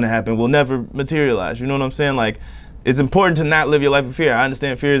blanks you want to happen will never materialize. You know what I'm saying? Like it's important to not live your life with fear. I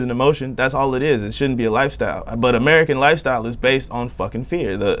understand fear is an emotion. That's all it is. It shouldn't be a lifestyle. But American lifestyle is based on fucking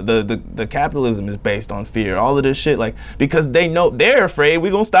fear. The capitalism is based on fear. All of this shit, like because they know they're afraid we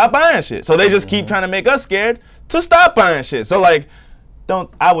gonna stop buying shit. So they just keep trying to make us scared to stop buying shit. So like,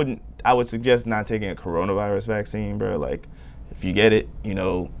 I would suggest not taking a coronavirus vaccine, bro. Like, if you get it,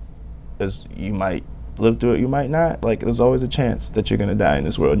 as you might live through it, you might not. Like, there's always a chance that you're gonna die in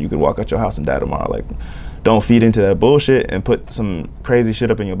this world. You could walk out your house and die tomorrow. Like, don't feed into that bullshit and put some crazy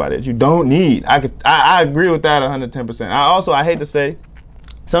shit up in your body that you don't need. I agree with that 110%. I hate to say,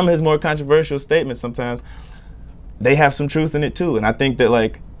 some of his more controversial statements sometimes, they have some truth in it too. And I think that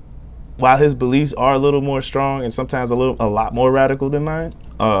like, while his beliefs are a little more strong and sometimes a lot more radical than mine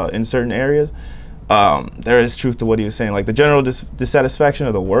in certain areas, there is truth to what he was saying. Like the general dissatisfaction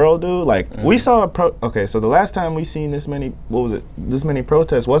of the world, dude. Like we saw so the last time we seen this many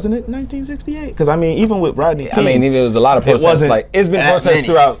protests, wasn't it 1968? Because I mean, even with Rodney King, I mean, there was a lot of protests. Like it's been protests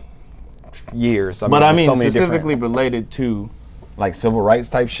throughout years. But I mean, so specifically related to. Like civil rights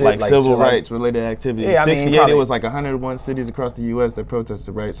type shit? Like civil rights related activities. Yeah, 68, it was like 101 cities across the U.S. that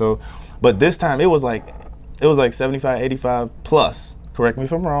protested, right? So, but this time it was like 75, 85 plus. Correct me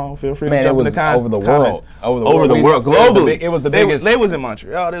if I'm wrong. Feel free to jump in the comments. Over the world. Over the world. Globally. It was the biggest. They was in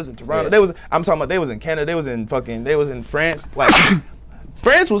Montreal. They was in Toronto. Yeah. I'm talking about they was in Canada. They was in France. Like,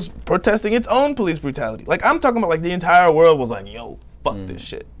 France was protesting its own police brutality. Like, I'm talking about like the entire world was like, yo, fuck this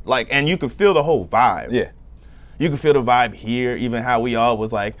shit. Like, and you could feel the whole vibe. Yeah. You can feel the vibe here, even how we all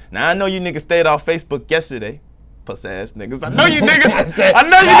was like, now I know you niggas stayed off Facebook yesterday. Puss ass niggas. I know you niggas stayed off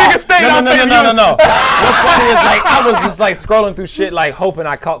Facebook. No. What's funny is like I was just like scrolling through shit like hoping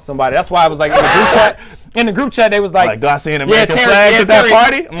I caught somebody. That's why I was like in the group chat. In the group chat, they was like do I see an American flag at that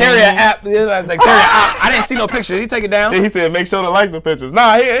party? Terry app. I was like, Terry, I didn't see no picture. Did he take it down? He said, make sure to like the pictures.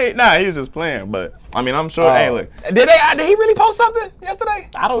 Nah, he was just playing. But I mean, I'm sure. Hey, look. Did he really post something yesterday?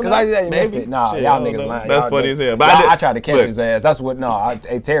 I don't know. Because I missed it. Nah, shit, y'all niggas lying. That's funny as hell. But I tried to catch his ass. That's what. No,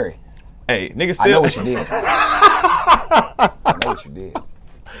 hey Terry. Hey, niggas still. I know what you did. I know what you did.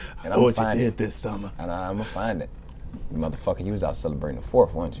 And I know what you did this summer. And I'm gonna find it. You motherfucker, you was out celebrating the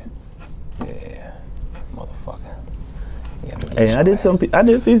 4th, weren't you? Yeah, motherfucker. Hey, I did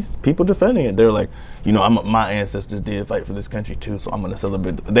see people defending it. They're like, you know, my ancestors did fight for this country too, so I'm gonna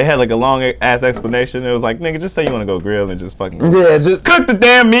celebrate. They had like a long ass explanation. It was like, nigga, just say you wanna go grill and just fucking just cook the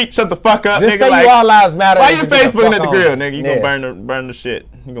damn meat. Shut the fuck up, just nigga. say Like, you all lives matter. why you Facebooking at the grill, nigga? You Yeah. gonna burn the shit.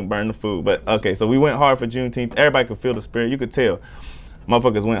 You gonna burn the food. But okay, so we went hard for Juneteenth. Everybody could feel the spirit. You could tell.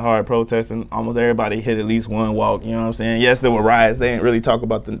 Motherfuckers went hard protesting. Almost everybody hit at least one walk. You know what I'm saying? Yes, there were riots. They didn't really talk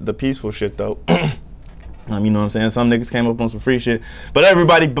about the peaceful shit though. You know what I'm saying? Some niggas came up on some free shit, but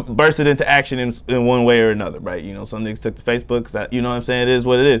everybody bursted into action in one way or another, right? You know, some niggas took to Facebook, cause you know what I'm saying? It is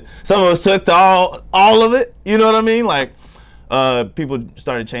what it is. Some of us took to all of it. You know what I mean? Like, people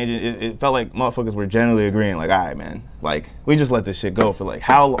started changing. It felt like motherfuckers were generally agreeing, like, all right, man, like, we just let this shit go for like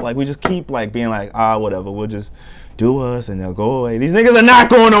how, like, we just keep like being like, whatever, we'll just do us and they'll go away. These niggas are not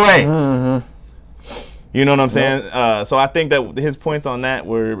going away. Mm-hmm. You know what I'm saying? So I think that his points on that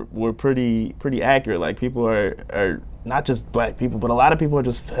were pretty accurate. Like, people are not just black people, but a lot of people are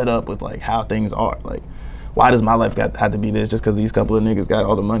just fed up with like how things are. Like, why does my life have to be this just because these couple of niggas got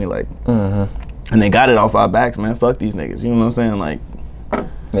all the money? Like, and they got it off our backs, man. Fuck these niggas. You know what I'm saying? Like,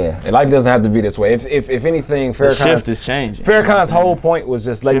 yeah, life doesn't have to be this way. If anything, the shift is changing. Farrakhan's whole point was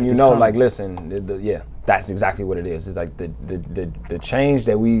just letting you know, coming. like, listen, yeah, that's exactly what it is. It's like the change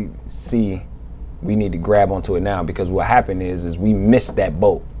that we see. We need to grab onto it now, because what happened is we missed that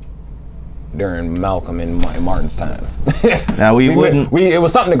boat during Malcolm and Martin's time. Now it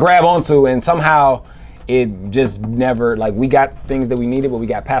was something to grab onto, and somehow it just never, like, we got things that we needed, but we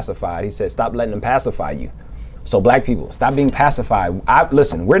got pacified. He said, stop letting them pacify you. So black people, stop being pacified.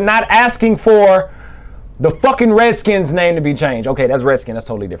 Listen, we're not asking for the fucking Redskins name to be changed. Okay, that's Redskin, that's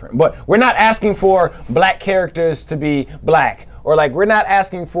totally different. But we're not asking for black characters to be black. Or like, we're not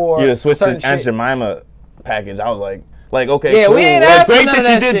asking for switch the Aunt shit. Jemima package. I was like, okay, yeah, cool. we ain't Well, asking great none that of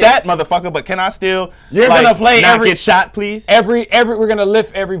you that did shit. that, motherfucker. But can I still? You're gonna play not get shot, please. We're gonna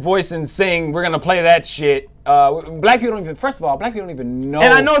lift every voice and sing. We're gonna play that shit. Black people don't even. First of all, black people don't even know.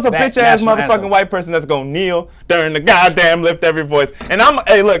 And I know it's a bitch ass national motherfucking anthem. white person that's gonna kneel during the goddamn lift every voice. And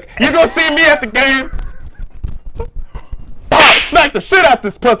hey, look, you gonna see me at the game. Smack the shit out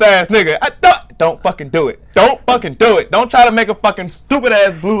this puss ass nigga. Don't fucking do it. Don't fucking do it. Don't try to make a fucking stupid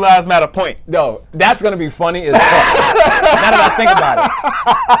ass Blue Lives Matter point. No, that's gonna be funny as fuck. Now that I think about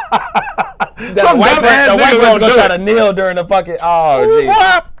it. The white person gonna try to kneel during the fucking. Oh,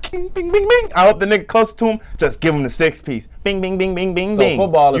 jeez. Bing, bing, bing, bing. I hope the nigga close to him just give him the 6-piece. Bing, bing, bing, bing, bing, bing. So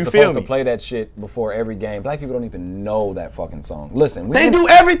football is You feel supposed to me? play that shit before every game. Black people don't even know that fucking song. Listen, They do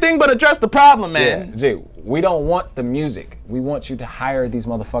everything but address the problem, man. Yeah, we don't want the music. We want you to hire these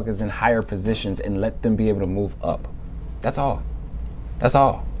motherfuckers in higher positions and let them be able to move up. That's all. That's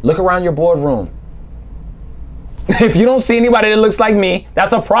all. Look around your boardroom. If you don't see anybody that looks like me,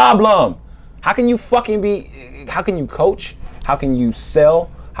 that's a problem. How can you how can you coach? How can you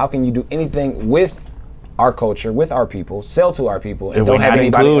sell? How can you do anything with our culture, with our people, sell to our people, and If don't we're have not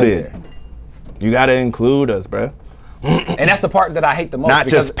anybody up included, there? you gotta include us, bruh. And that's the part that I hate the most. Not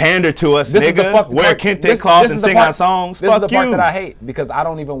just pander to us, This is the nigga. Wear kente cloth and sing our songs. This Fuck is the part you. that I hate, because I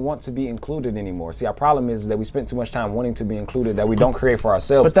don't even want to be included anymore. See, our problem is that we spend too much time wanting to be included that we don't create for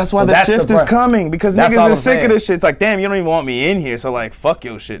ourselves. But that's why So the shift is part. coming, because That's all niggas I'm is sick saying. of this shit. It's like, damn, you don't even want me in here, so like, fuck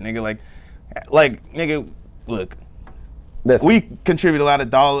your shit, nigga. Like, nigga, look, Listen. we contribute a lot of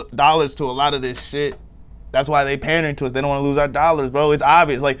dollars to a lot of this shit. That's why they pandering to us. They don't want to lose our dollars, bro. It's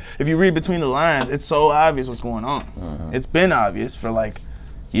obvious. Like, if you read between the lines, it's so obvious what's going on. It's been obvious for like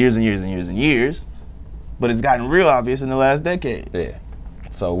years and years and years and years, but it's gotten real obvious in the last decade. Yeah.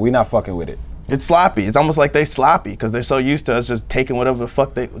 So we not fucking with it. It's sloppy. It's almost like they sloppy because they're so used to us just taking whatever the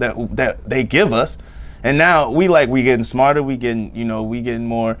fuck that they give us, and now we getting smarter. We getting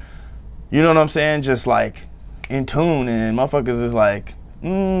more. You know what I'm saying? Just like in tune, and motherfuckers is like,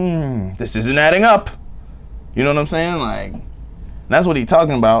 this isn't adding up. You know what I'm saying? Like, that's what he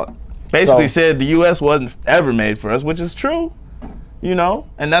talking about. Basically said the U.S. wasn't ever made for us, which is true. You know,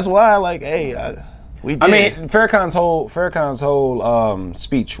 and that's why, like, hey, we did. I mean, Farrakhan's whole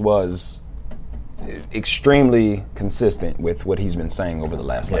speech was extremely consistent with what he's been saying over the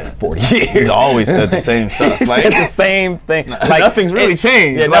last 40 years. He's always said the same stuff. He said the same thing. Nothing's really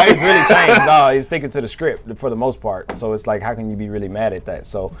changed. Yeah, like, nothing's really changed. No, he's sticking to the script for the most part. So it's like, how can you be really mad at that?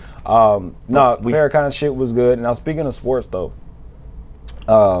 So, Farrakhan's shit was good. Now, speaking of sports, though,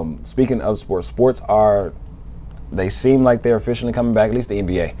 sports they seem like they're officially coming back, at least the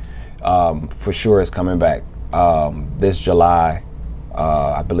NBA, for sure is coming back this July.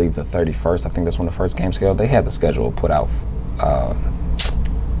 I believe the 31st. I think that's when the first game's scheduled. They had the schedule put out, I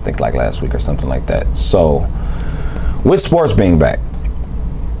think like last week or something like that. So, with sports being back,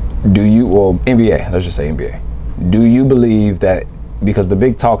 NBA, let's just say NBA, Do you believe that, because the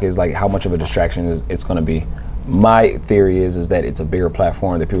big talk is like how much of a distraction it's going to be? My theory is that it's a bigger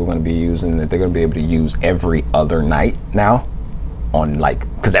platform that people are going to be using, that they're going to be able to use every other night now on, like,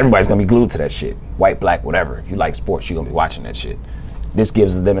 because everybody's going to be glued to that shit. White, black, whatever. If you like sports, you're going to be watching that shit. This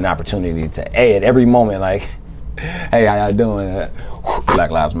gives them an opportunity to, hey, at every moment, like, hey, how y'all doing? Black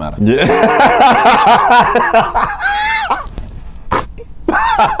Lives Matter. Yeah.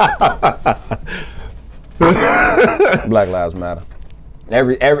 Black Lives Matter.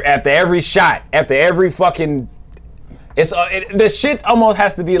 After every shot, after every fucking, the shit almost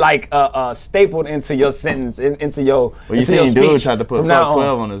has to be like stapled into your sentence, into your. Well, you seen dude tried to put fuck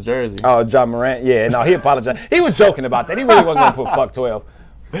 12 on his jersey. Oh, John Morant. Yeah, no, he apologized. He was joking about that. He really wasn't gonna put fuck 12.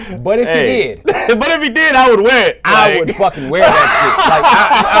 But if he did, I would wear it. I would fucking wear that shit. Like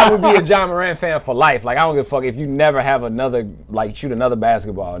I would be a John Morant fan for life. Like I don't give a fuck if you never have another, like, shoot another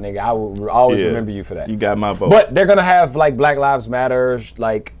basketball, nigga. I will always remember you for that. You got my vote. But they're gonna have like Black Lives Matter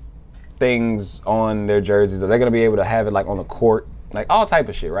like things on their jerseys, or they're gonna be able to have it like on the court, like all type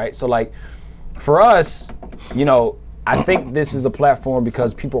of shit, right? So like for us, you know, I think this is a platform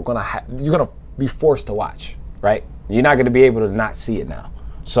because people are gonna you're gonna be forced to watch, right? You're not gonna be able to not see it now.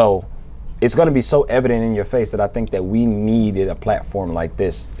 So it's going to be so evident in your face that I think that we needed a platform like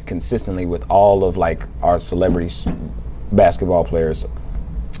this consistently with all of like our celebrities, basketball players,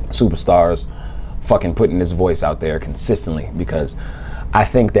 superstars, fucking putting this voice out there consistently, because I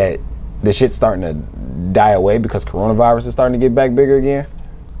think that this shit's starting to die away because coronavirus is starting to get back bigger again.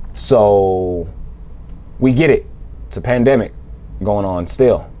 So we get it. It's a pandemic going on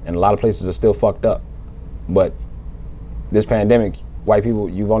still, and a lot of places are still fucked up. But this pandemic, white people,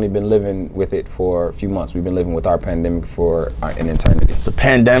 you've only been living with it for a few months. We've been living with our pandemic for an eternity. The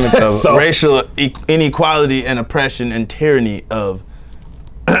pandemic of racial inequality and oppression and tyranny of...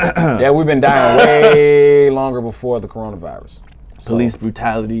 Yeah, we've been dying way longer before the coronavirus. Police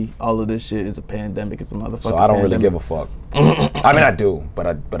brutality, all of this shit is a pandemic. It's a motherfucking So I don't really give a fuck. I mean, I do, but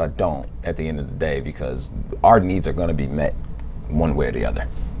I don't at the end of the day, because our needs are going to be met one way or the other.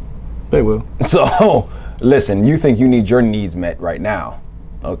 They will. So, listen, you think you need your needs met right now.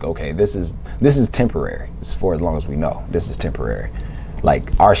 Okay, this is temporary. It's for as long as we know. This is temporary.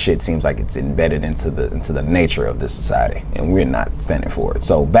 Like, our shit seems like it's embedded into the nature of this society, and we're not standing for it.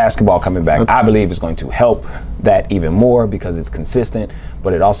 So basketball coming back, I believe, is going to help that even more because it's consistent,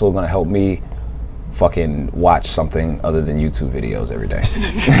 but it also going to help me fucking watch something other than YouTube videos every day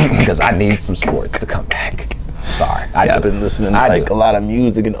because I need some sports to come back. Sorry, I've been listening to like a lot of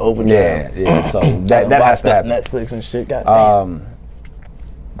music and overdrive. Yeah. So that has to happen. Netflix and shit. Goddamn.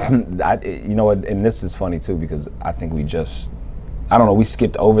 You know what? And this is funny too, because I think we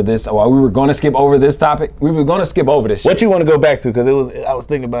skipped over this. Or we were going to skip over this topic. We were going to skip over this shit. What you want to go back to? Because I was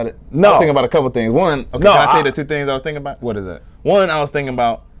thinking about it. No. I was thinking about a couple things. One, can I tell you the two things I was thinking about? What is that? One, I was thinking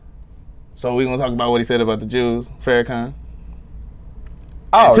about, so we're going to talk about what he said about the Jews, Farrakhan.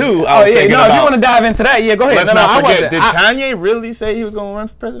 Oh, and two, yeah. No, if you want to dive into that, yeah, go ahead. Let's not forget, did Kanye really say he was going to run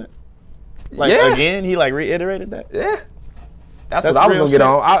for president? Like, again, he like reiterated that? Yeah. That's what I was going to get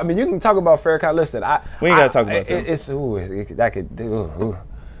on. I mean, you can talk about Farrakhan. Listen, we ain't got to talk about that.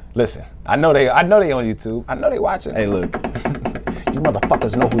 Listen, I know they on YouTube. I know they watching. Hey, look. You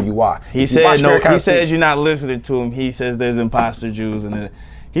motherfuckers know who you are. He says you're not listening to him. He says there's imposter Jews, and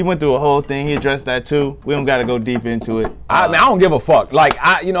he went through a whole thing. He addressed that too. We don't got to go deep into it. I mean, I don't give a fuck. Like,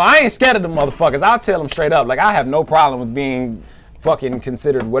 I ain't scared of the motherfuckers. I'll tell them straight up. Like, I have no problem with being fucking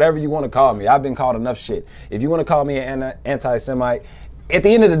considered whatever you want to call me. I've been called enough shit. If you want to call me an anti-Semite, at the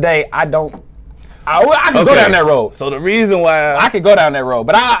end of the day, I can go down that road. So the reason why I could go down that road,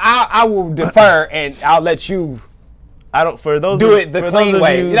 but I will defer and I'll let you. For those do it the clean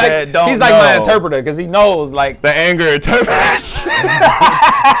way. He's like my interpreter because he knows like the anger interpreter.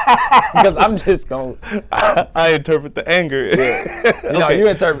 Because I'm just going. I interpret the anger. Yeah. You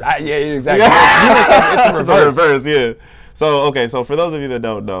interpret. Yeah, exactly. You interpret. It's a reverse. Yeah. So for those of you that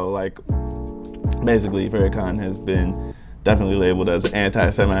don't know, like, basically Farrakhan has been definitely labeled as an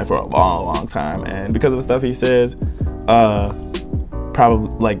anti-Semite for a long, long time, and because of the stuff he says,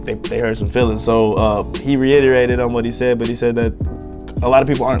 probably like they hurt some feelings. So he reiterated on what he said, but he said that a lot of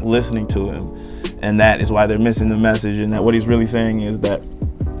people aren't listening to him, and that is why they're missing the message. And that what he's really saying is that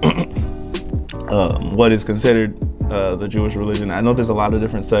what is considered the Jewish religion. I know there's a lot of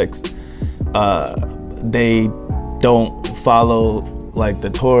different sects. They don't follow like the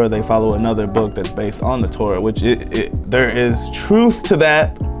Torah. They follow another book that's based on the Torah, which there is truth to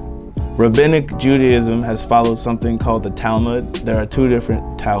that. Rabbinic Judaism has followed something called the Talmud. There are two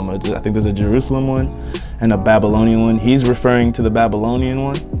different Talmuds. I think there's a Jerusalem one and a Babylonian one. He's referring to the Babylonian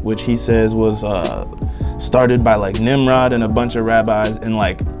one, which he says was started by like Nimrod and a bunch of rabbis in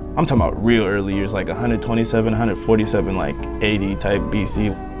like, I'm talking about real early years, like 127, 147, like 80 type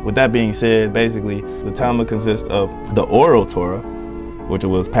BC. With that being said, basically, the Talmud consists of the oral Torah, which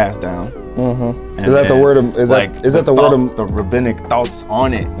was passed down. Mm-hmm. Is that the word of? Is that the word of the rabbinic thoughts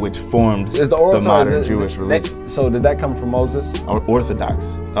on it, which formed the modern Jewish religion? So did that come from Moses? Or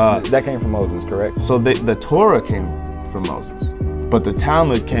Orthodox. That came from Moses, correct? So the Torah came from Moses, but the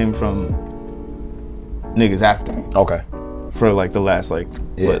Talmud came from niggas after. Okay. For like the last what?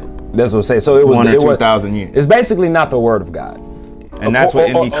 That's what I'm saying. So it was 1,000 or 2,000 years. It's basically not the word of God. And that's what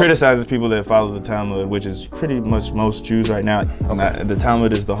he criticizes people that follow the Talmud, which is pretty much most Jews right now. Okay. The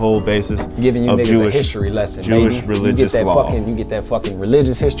Talmud is the whole basis giving you of niggas Jewish a history lesson. Jewish baby. religious law. You get that fucking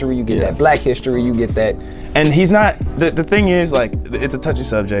religious history. You get that black history. You get that. And he's not. The thing is, like, it's a touchy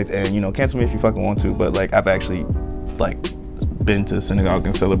subject, and cancel me if you fucking want to, but like, I've actually like been to synagogue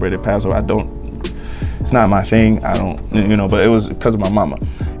and celebrated Passover. I don't. It's not my thing. I don't. But it was because of my mama,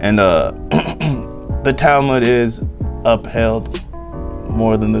 and the Talmud is upheld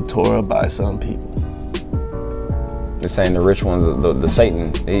more than the Torah by some people. They're saying the rich ones, the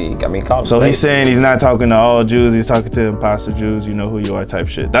Satan, he got me called. So Satan. He's saying he's not talking to all Jews, he's talking to imposter Jews, you know who you are type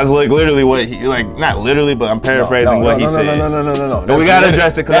shit. That's like literally what he, like, not literally, but I'm paraphrasing what he said. No. But we gotta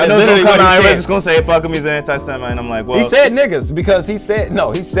address it, because I know literally what he said. Just gonna say, fuck him, he's an anti-Semite, and I'm like, well. He said niggas, because he said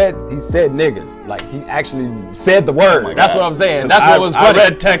niggas. Like, he actually said the word. Oh, that's what I'm saying. That's what was funny. I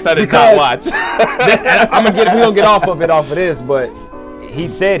read text I did not watch. we gonna get off of this, but he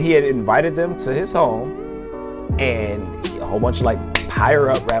said he had invited them to his home, and a whole bunch of like higher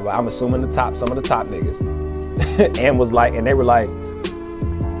up rapper, I'm assuming some of the top niggas, and they were like, yo,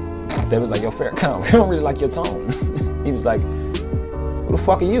 Farrakhan, we don't really like your tone. He was like, who the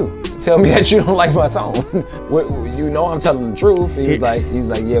fuck are you? Tell me that you don't like my tone. I'm telling the truth. He's like,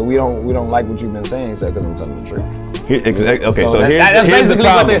 yeah, we don't like what you've been saying. He said, because I'm telling the truth. Here's the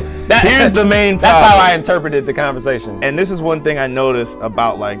problem. Here's the main problem. That's how I interpreted the conversation. And this is one thing I noticed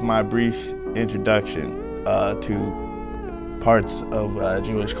about like my brief introduction to parts of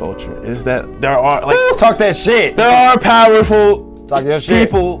Jewish culture is that there are like talk that shit. There are powerful talk your shit.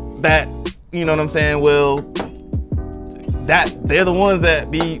 People that you know what I'm saying. That they're the ones that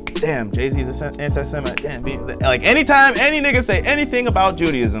be damn. Jay-Z's an anti-Semite. Damn, like anytime any nigga say anything about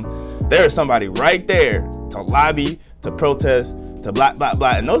Judaism, there is somebody right there to lobby, to protest, to blah blah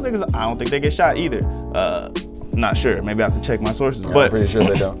blah. And those niggas, I don't think they get shot either. I'm not sure. Maybe I have to check my sources. Yeah, but I'm pretty sure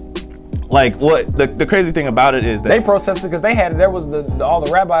they don't. Like what the crazy thing about it is that they protested because there was all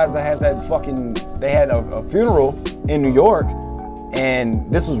the rabbis that had that fucking, they had a funeral in New York, and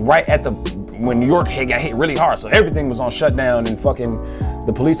this was right at when New York got hit really hard, so everything was on shutdown, and fucking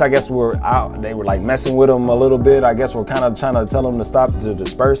the police, I guess, were out. They were like messing with them a little bit. I guess were kind of trying to tell them to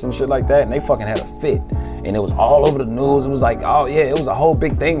disperse and shit like that, and they fucking had a fit, and it was all over the news. It was like, oh yeah, it was a whole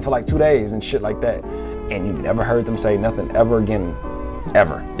big thing for like 2 days and shit like that, and you never heard them say nothing ever again.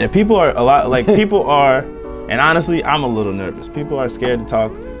 Ever. Yeah, people are a lot like people are, and honestly, I'm a little nervous. People are scared to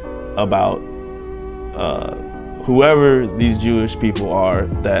talk about whoever these Jewish people are.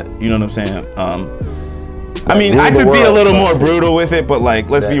 That, you know what I'm saying? I mean, I could be a little more brutal with it, but like,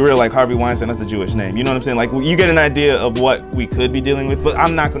 let's be real. Like Harvey Weinstein, that's a Jewish name. You know what I'm saying? Like, you get an idea of what we could be dealing with, but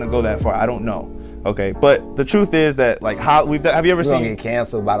I'm not gonna go that far. I don't know. Okay, but the truth is that like have you ever seen get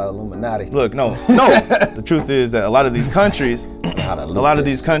canceled by the Illuminati? Look, no. The truth is that a lot of these countries,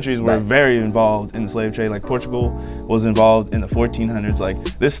 were very involved in the slave trade. Like Portugal was involved in the 1400s. Like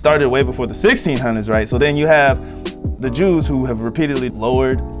this started way before the 1600s, right? So then you have the Jews who have repeatedly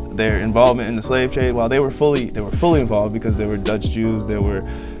lowered their involvement in the slave trade while they were fully involved, because there were Dutch Jews, there were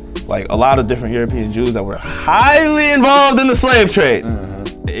like a lot of different European Jews that were highly involved in the slave trade. Mm-hmm.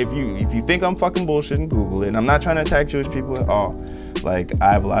 If you think I'm fucking bullshitting, Google it. And I'm not trying to attack Jewish people at all. Like,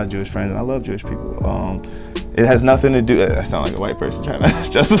 I have a lot of Jewish friends and I love Jewish people. It has nothing to do. I sound like a white person trying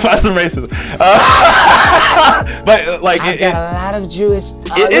to justify some racism. But like, I got a lot of Jewish.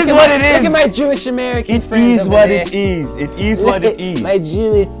 It is what it is. Look at my Jewish American friends. It is what it is. It is what it is. My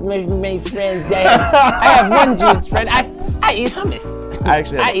Jewish friends. I have one Jewish friend. I eat hummus. I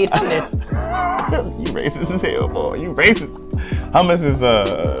eat hummus. You racist as hell, boy. You racist. Hummus is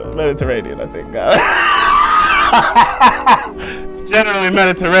Mediterranean, I think. It's generally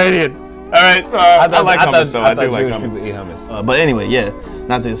Mediterranean. All right. I like hummus though. I do like hummus. Eat hummus. But anyway, yeah.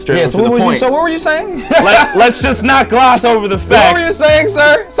 Not to stray so to the point. So what were you saying? Let's just not gloss over the fact. What were you saying,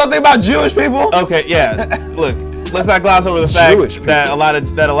 sir? Something about Jewish people? Okay, yeah. Look, let's not gloss over the fact Jewish people. that a lot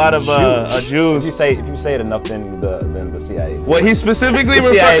of Jews. If you say it enough, then the CIA. What he specifically The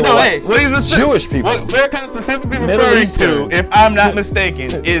CIA referring will what he's Jewish people. What Farrakhan specifically Middle referring Eastern. to, if I'm not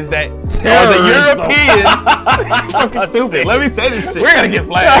mistaken, is that Terrorism. the Europeans. Fucking stupid. Let me say this shit. We're gonna get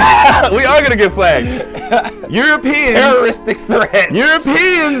flagged. We are gonna get flagged. Europeans. Terroristic threats.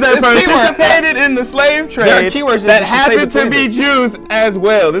 Europeans that This keyword- participated in the slave There are trade keywords that you should say happen to between be this. Jews as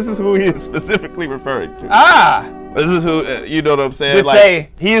well. This is who he is specifically referring to. Ah, This is who, you know what I'm saying? Did Like, they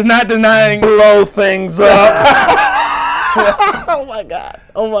he is not denying. blow things up. Oh my God.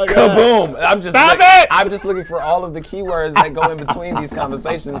 Oh my Kaboom! Stop it! I'm just looking for all of the keywords that go in between these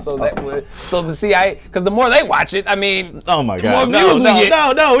conversations, so the CIA, because the more they watch it, I mean, Oh my the God. more views we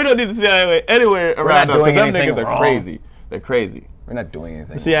get. No, we don't need the CIA anywhere around not us. doing Because them anything niggas are wrong. crazy. They're crazy. We're not doing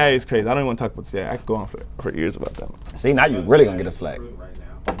anything. The CIA is crazy. I don't even want to talk about the CIA. I could go on for years about that. See, now you're really gonna get us flagged.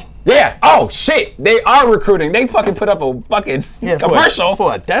 Yeah. Oh shit! They are recruiting. They fucking put up a fucking commercial.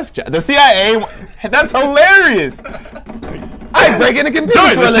 For a desk job. The CIA, that's hilarious. I break into computers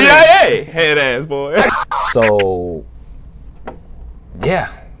Join for a the living. CIA, head ass boy. So, yeah,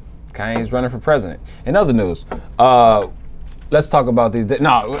 Kanye's running for president. In other news, let's talk about these.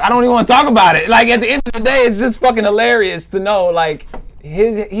 No, I don't even want to talk about it. Like, at the end of the day, it's just fucking hilarious to know, like,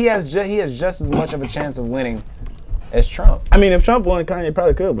 he has just as much of a chance of winning as Trump. I mean, if Trump won, Kanye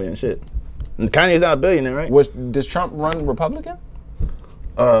probably could win. Shit. And Kanye's not a billionaire, right? Does Trump run Republican?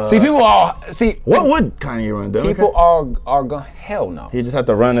 What would Kanye run? Democrat? people are going? Hell no. He just have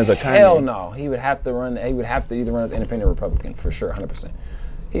to run as a Kanye. Hell no. He would have to run. He would have to either run as independent Republican for sure, 100%.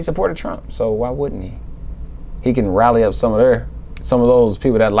 He supported Trump, so why wouldn't he? He can rally up some of those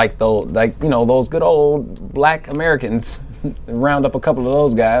people that like those good old black Americans. Round up a couple of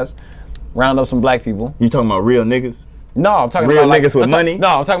those guys. Round up some black people. You talking about real niggas? No, I'm talking Real about niggas with money? No,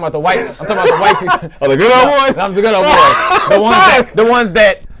 I'm talking about the white. I'm talking about the white people. Oh, the good old boys? I'm the good old boys. The ones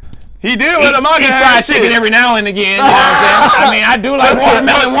that He did with a manga eat hat fried shit. chicken every now and again. You know what I'm saying? I mean, I do like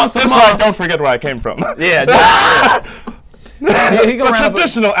watermelon once a That's why month. don't forget where I came from. Yeah. He can round up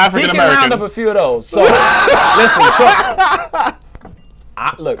Traditional He African can round up American. a few of those. So listen, Trump.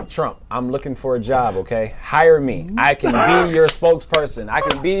 Look, Trump, I'm looking for a job, okay? Hire me. I can be your spokesperson. I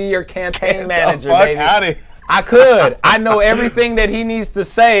can be your campaign manager, Fuck baby. outta here. I could. I know everything that he needs to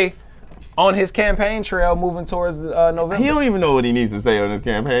say on his campaign trail moving towards November. He don't even know what he needs to say on his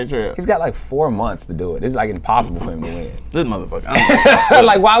campaign trail. He's got like 4 months to do it. It's like impossible for him to win. This motherfucker. I don't know.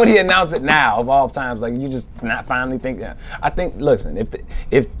 Like, why would he announce it now of all times? Like, you just not finally think that. I think, listen,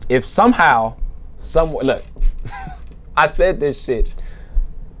 if somehow, look, I said this shit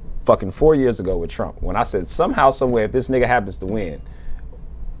fucking 4 years ago with Trump when I said somehow, somewhere, if this nigga happens to win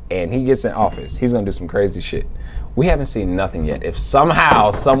and he gets in office, he's gonna do some crazy shit. We haven't seen nothing yet. If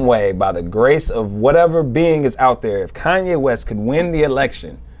somehow, some way, by the grace of whatever being is out there, if Kanye West could win the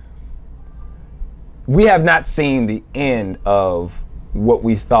election, we have not seen the end of what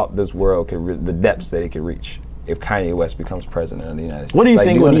we thought this world could, the depths that it could reach if Kanye West becomes president of the United States. What do you Like,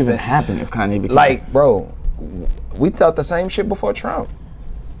 think would even understand? happen if Kanye became? Like, bro, we thought the same shit before Trump.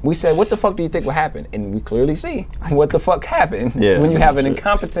 We said, what the fuck do you think will happen? And we clearly see what the fuck happened when you have an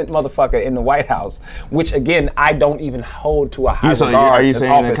incompetent motherfucker in the White House, which again, I don't even hold to a high regard. Are you as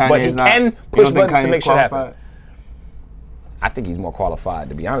saying office, that but he Kanye's not? can You push don't think buttons to Kanye's make shit happen. qualified? I think he's more qualified,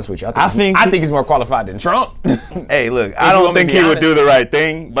 to be honest with you. I think he's more qualified than Trump. Hey, look, I you don't want me to think be he would honest. do the right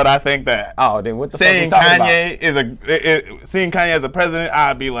thing, but I think that Oh, then what the fuck are you saying talking about? Kanye seeing Kanye as a president,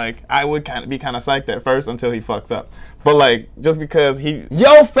 I would be kind of psyched at first until he fucks up. But like, just because he,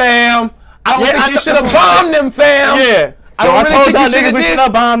 Yo, fam, I don't think you should have bombed them, fam. yeah, I don't really told think y'all you shoulda niggas we did- should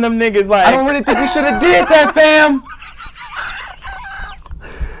have bombed them niggas. Like, I don't really think you should have did that, fam.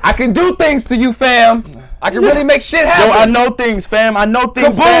 I can do things to you, fam. I can really make shit happen. Yo, I know things, fam. I know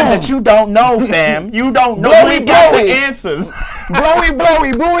things, Kaboom. fam, that you don't know, fam. You don't know. Blowy, We got the blowy. answers. Blowy,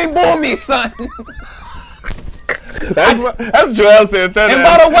 blowy, booey, boomy, son. That's Joel Santana. And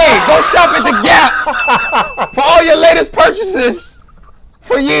by the way, go shop at the Gap for all your latest purchases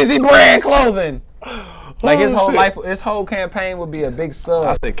for Yeezy brand clothing. Like his whole shit. life, his whole campaign would be a big I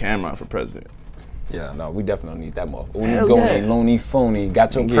sub. say Cameron for president. Yeah, no, we definitely don't need that motherfucker. Hell Go yeah. in, loony phony,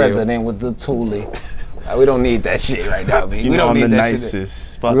 got your Yeah. president with the toolie. We don't need that shit right now, man. You We know don't I'm need the that shit.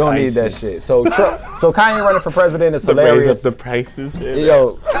 nicest. Fuck We don't need that ISIS. shit. So Kanye running for president is To raise hilarious. up the prices.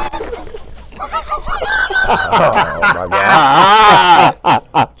 Yo. Oh my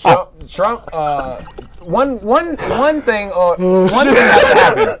God. Trump. One thing has to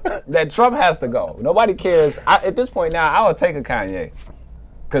happen. That Trump has to go. Nobody cares. At this point now, I would take a Kanye.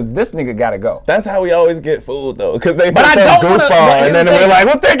 Because this nigga gotta go. That's how we always get fooled though, because they But put I some don't goof wanna- on, and then we're like,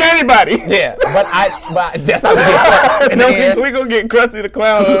 we'll take anybody. Yeah, but that's how we get fucked. In the end, We gonna get Krusty the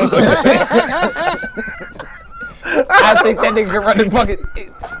Clown. I think that nigga can run the fucking.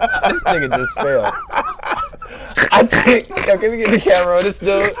 This nigga just failed. I think. Yo, can we get the camera on this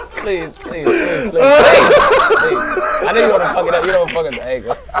dude? Please. I know you want to fuck it up. You don't fuck up the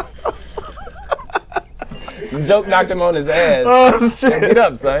angle. Joke knocked him on his ass. Oh shit! Get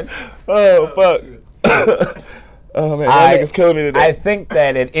up, son. Oh fuck! Oh man, that nigga's killing me today. I think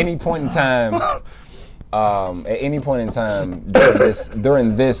that at any point in time,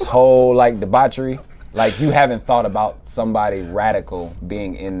 during this whole like debauchery, like you haven't thought about somebody radical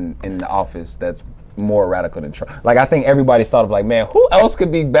being in the office that's more radical than Trump. Like I think everybody's thought of like, man, who else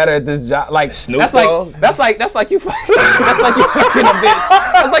could be better at this job? Like Snoop Dogg? that's like you fucking a bitch.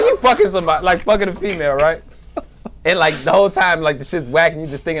 That's like you fucking somebody, like fucking a female, right? And like the whole time, like the shit's whack, and you're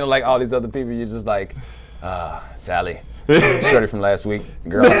just thinking of like all these other people. You're just like, Sally, shorty from last week,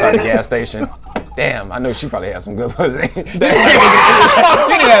 girl outside the gas station. Damn, I know she probably had some good pussy. You didn't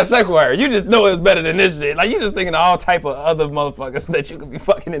have sex with her. You just know it's better than this shit. Like you just thinking of all type of other motherfuckers that you could be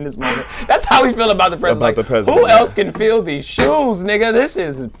fucking in this moment. That's how we feel about the president. About the president, Who yeah. else can fill these shoes, nigga? This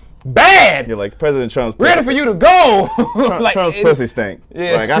is bad. You're like President Trump's. Ready for you to go. Like, Trump's it- pussy stink.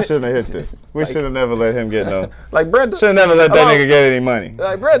 Yeah. Like I shouldn't have hit this. We should have never let him get no. Like Brenda. Should have never let that Hello? nigga get any money.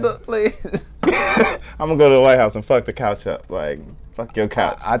 Like Brenda, please. I'm gonna go to the White House and fuck the couch up. Like fuck your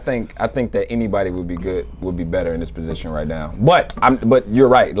couch. I think that anybody would be better in this position right now. But you're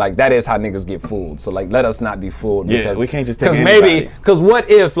right. Like that is how niggas get fooled. So like let us not be fooled. Yeah, because, we can't just take Because anybody. because what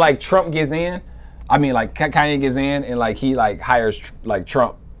if like Trump gets in? I mean like Kanye gets in and like he like hires like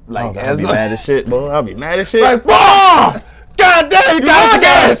Trump like I'll be mad as shit, boy. I'll be mad as shit. like God damn, you got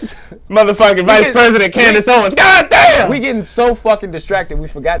guys. Motherfucking Vice get- President Candace Owens. God damn. We getting so fucking distracted we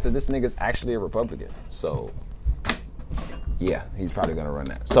forgot that this nigga's actually a Republican. So yeah, he's probably gonna run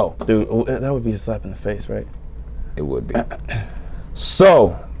that. So Dude, that would be a slap in the face, right? it would be.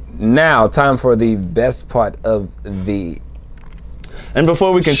 So now time for the best part of the And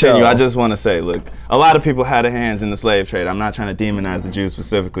before we continue, Show. I just want to say, look, a lot of people had their hands in the slave trade. I'm not trying to demonize the Jews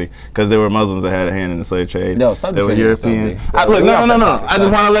specifically, because there were Muslims that had a hand in the slave trade. No, stop There were defending yourself, European. nigga. Look, We no. off that topic, I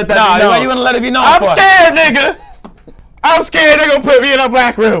just want to let that No, be known. you want to let it be known. I'm for? scared, nigga. I'm scared they're gonna put me in a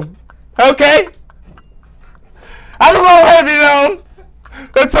black room. Okay? I just want to let it be known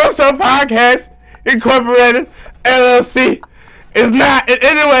that Toast Podcast Incorporated LLC is not in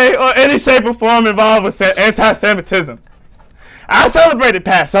any way or any shape or form involved with anti-Semitism. I celebrated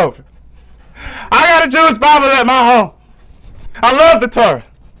Passover. I got a Jewish Bible at my home. I love the Torah.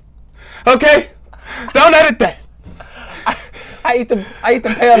 Okay? Don't edit that. I eat the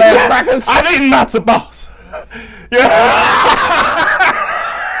pale ass crackers. I've eaten matzo balls. Yeah.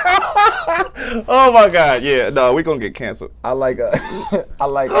 Oh my God. Yeah. No, we gonna get canceled. I like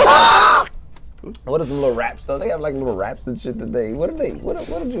what is the little wraps though? They have like little wraps and shit that they. What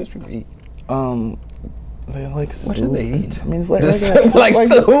do Jewish people eat? They like What do they eat? I mean, like, Just like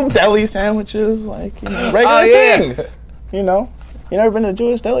soup. deli sandwiches, like regular Oh, yeah. things. You know, you never been to a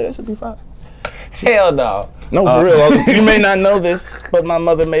Jewish deli? That should be fine. Hell no. No, for real. You may not know this, but my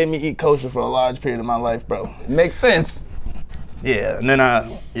mother made me eat kosher for a large period of my life, bro. Makes sense. Yeah, and then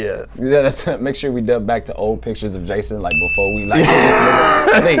Yeah, let's make sure we dub back to old pictures of Jason, like before we like.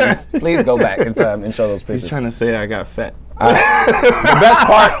 Please go back in time and show those He's pictures. trying to say I got fat. The best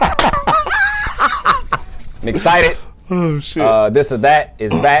part. I'm excited. Oh shit. This or that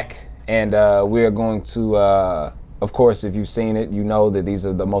is back, and we are going to. Of course, if you've seen it, you know that these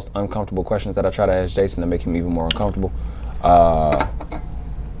are the most uncomfortable questions that I try to ask Jason to make him even more uncomfortable. I'm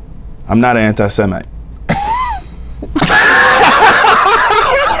not an anti-Semite.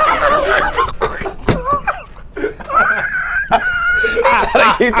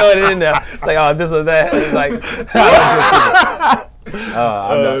 I keep throwing it in there. It's like, oh, this or that. It's like,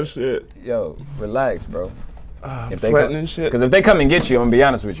 Oh shit. yo, relax, bro. I'm sweating and shit. Because if they come and get you, I'm gonna be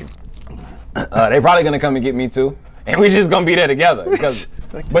honest with you. They probably gonna come and get me too, and we just gonna be there together. Because,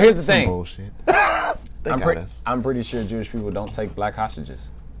 but here's the thing. Bullshit. I'm pretty sure Jewish people don't take black hostages.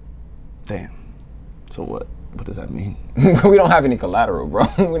 Damn. So what? What does that mean? We don't have any collateral, bro.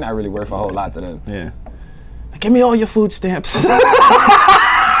 We're not really worth a whole lot to them. Yeah. Give me all your food stamps.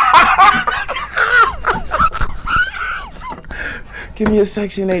 Give me your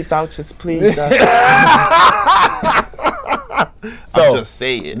Section 8 vouchers, please. So I'll just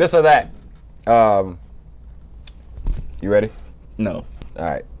say it. this or that. You ready? No. All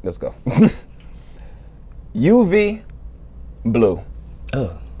right, let's go. UV blue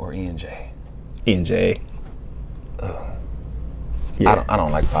or ENJ. E&J. Yeah. I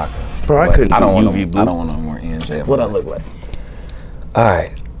don't like vodka. Bro, I But couldn't I don't do want UV no, blue. I don't want no more ENJ. What I look like? All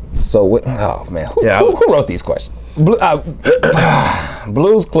right. So what? Oh man, who wrote these questions?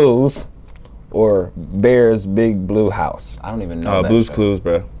 Blue's Clues or Bear's Big Blue House? I don't even know. Blue's show. Clues,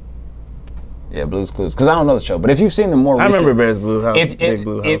 bro. Yeah, Blue's Clues. Because I don't know the show, but if you've seen the more I recent, remember Bear's Blue House. If, Big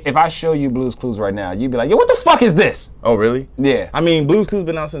Blue House. if I show you Blue's Clues right now, you'd be like, yo, what the fuck is this? Oh, really? Yeah. I mean, Blue's Clues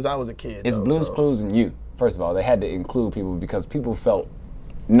been out since I was a kid. It's though, Blue's so. Clues and you. First of all, they had to include people because people felt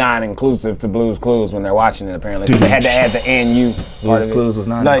non-inclusive to Blue's Clues when they're watching it, apparently. So they had to add the and you. Blue's Clues was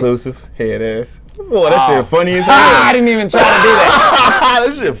non-inclusive. Head ass. Boy, that shit funny as I hell. didn't even try to do that.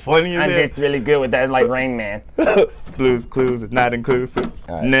 That shit funny as I hell. did really good with that, like Rain Man. Blue's Clues is not inclusive.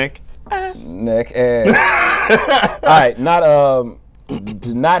 right. Neck. Neck ass. All right,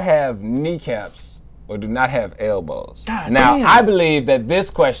 do not have kneecaps or do not have elbows. God now, damn. I believe that this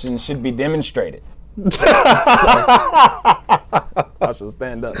question should be demonstrated. I should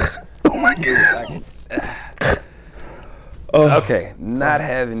stand up. Okay, not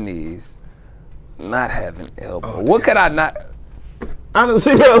having knees, not having elbows. What could I not?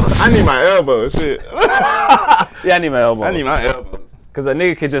 Honestly, bro, I need my elbow. Shit. Yeah, I need my elbows. I need my elbow. Because a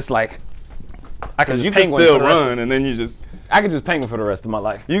nigga could just like, I could You just can penguin still for the rest run, and then you just. I could just penguin for the rest of my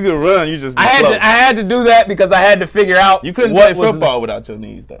life. You can run. You just. Be I slow. had to do that because I had to figure out. You couldn't what play was football without your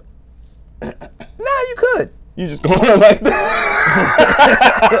knees, though. Nah, you could. You just go run like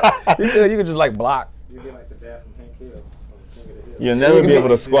that. You could just like block. You'll never be able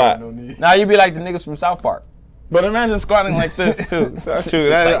to squat. Now you'd be like the niggas from South Park. But imagine squatting like this too. That's true.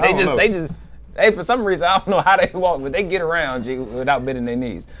 They for some reason I don't know how they walk, but they get around G, without bending their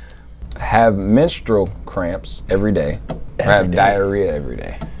knees. Have menstrual cramps every day, or have diarrhea every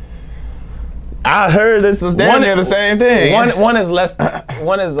day. I heard this is damn near the same thing. One is less.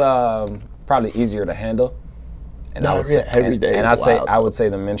 One is probably easier to handle. And I would say every day and is wild, I would say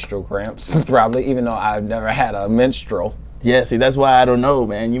the menstrual cramps probably, even though I've never had a menstrual. Yeah, see, that's why I don't know,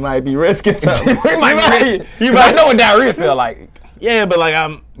 man. You might be risking something. You might know what diarrhea feel like. Yeah, but like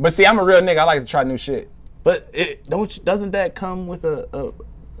I'm. But see, I'm a real nigga. I like to try new shit. But doesn't that come with a?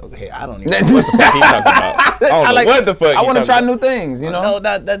 Okay, I don't even know what the fuck he talking about. I don't know what the fuck. I want to try new things, you know.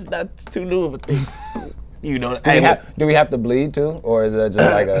 No, that's too new of a thing. You know. Do we have to bleed too, or is it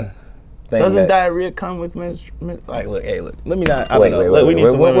just like a thing? Doesn't diarrhea come with menstruation? Like, look, let me not. Wait, we need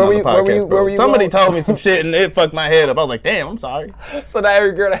some women on the podcast, where were bro. you Somebody going? told me some shit and it fucked my head up. I was like, damn, I'm sorry. So that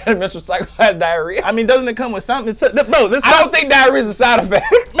every girl that had a menstrual cycle has diarrhea? I mean, doesn't it come with something? Bro, this. I don't think diarrhea is a side effect.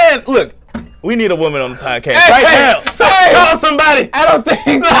 Man, look. We need a woman on the podcast Hey, right hey, now. hey. Call somebody. I don't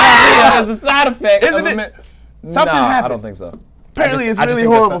think diarrhea is a side effect. Isn't of it? Something Something I happens. don't think so. Apparently, it's I just really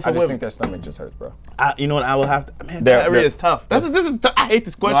think horrible for I just women. think their stomach just hurts, bro. You know what? I will have to. Man, diarrhea is tough. This is. I hate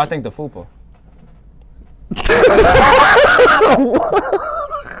this question. No, I think the fupa.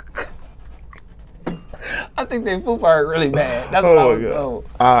 I think they fupa hurt really bad. That's what I was told.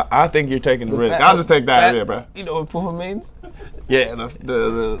 I think you're taking the risk. I'll just take diarrhea, bro. You know what fupa means? Yeah,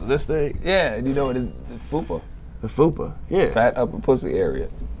 the this thing. Yeah, you know what it is? Fupa. The fupa. Yeah. Fat upper pussy area.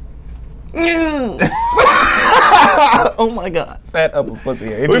 Oh my God. Fat upper pussy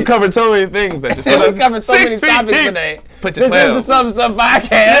area. We've covered so many things that just put We've us covered so 6 many feet topics deep. today. Put your This is the 12. Sub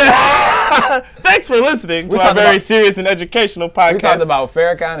Podcast. Thanks for listening to We our talked very about- serious and educational podcast. We talked about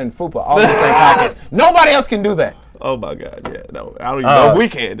Farrakhan and fupa all in the same podcast. Nobody else can do that. Oh my God, yeah. No, I don't even know if we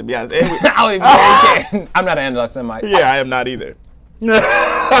can, to be honest. And I don't even know you can. I'm not an anti-Semite. yeah, I am not either. I'm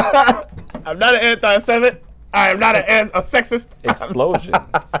not an anti-Semite. I am not a sexist. Explosion.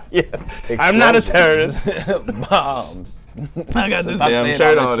 Yeah. I'm not a terrorist. Bombs. I got this Stop damn saying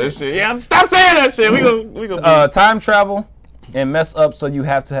shirt all on. that This shit. Yeah, stop saying that shit. We gonna Time travel and mess up so you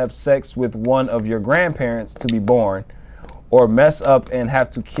have to have sex with one of your grandparents to be born, or mess up and have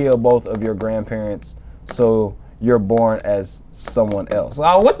to kill both of your grandparents so you're born as someone else.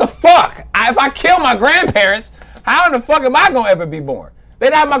 Oh, what the fuck? If I kill my grandparents, how in the fuck am I gonna ever be born? They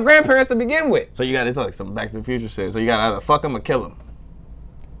didn't have my grandparents to begin with. So you got this like some Back to the Future shit. So you got to either fuck them or kill them.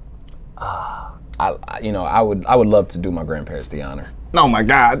 I would love to do my grandparents the honor. Oh my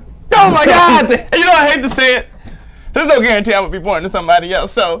God. Oh my God. And you know I hate to say it. There's no guarantee I'm gonna be born to somebody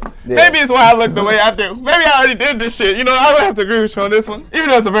else. So maybe it's why I look the way I do. Maybe I already did this shit. You know, I would have to agree with you on this one, even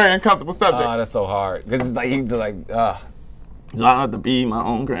though it's a very uncomfortable subject. Oh, that's so hard. Because it's like he's just like, So I have to be my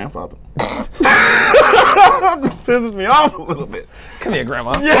own grandfather. This pisses me off a little bit. come here,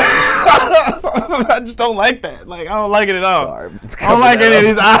 grandma. Yeah. I just don't like that. Like, I don't like it at all. Sorry. I don't like any of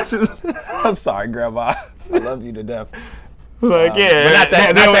these options. I'm sorry, grandma. I love you to death. Like, yeah.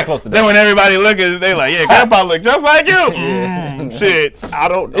 But not that close to Then death. when everybody looking, they like, yeah, grandpa look just like you. Shit. I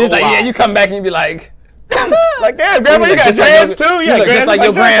don't know It's like, why. yeah, you come back and you be like, Like, damn, grandma, you got Just like dreads your- too? Yeah, just dreads like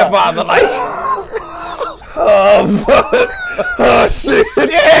your grandfather. Like, Oh, fuck. Oh, shit.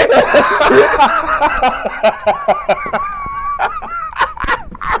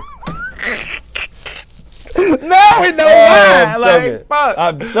 Now we know why. I'm Like, joking. fuck.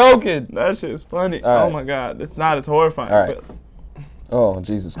 I'm joking. That shit's funny. All right. Oh, my God. It's not as horrifying. All right. But, Oh,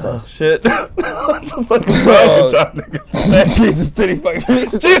 Jesus Christ. shit. What the fuck is wrong with y'all niggas? Jesus titty fucking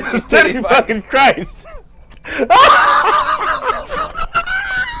Jesus, titty fucking Christ.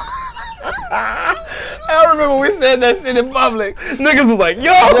 I remember we said that shit in public. Niggas was like,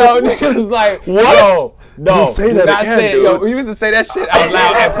 yo. Yo, niggas was like, What? No, Don't say that not again, say it. dude. Yo, we used to say that shit out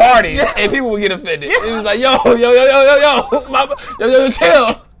loud at parties, and people would get offended. It was like, yo,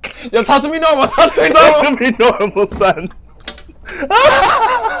 chill. Yo, talk to me normal. Talk to me normal. Talk to me normal, son.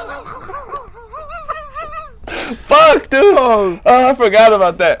 Fuck, dude. Oh, I forgot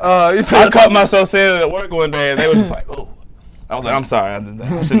about that. I caught myself saying it at work one day, and they was just like, "Oh." I was like, "I'm sorry, I shouldn't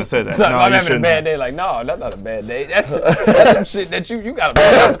have said that." Son, No, I'm you having a shouldn't. bad day. Like, no, that's not a bad day. That's some shit that you got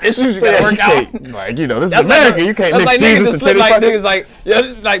some issues you got to work out. Like, you know, this is That's America. Like, you can't that's mix like Jesus niggas and that slip titty like fucking. niggas like, yeah,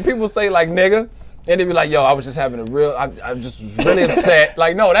 like people say like nigga. And they be like, yo, I was just having a real, I'm just really upset.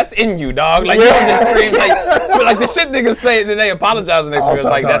 Like, no, that's in you, dog. Like, you don't just scream, like the shit niggas say, and then they apologize and they feel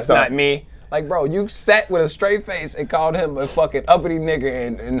like, that's not me. Like, bro, you sat with a straight face and called him a fucking uppity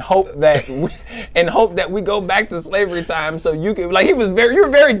nigga and hope that we go back to slavery time so you could, like, you were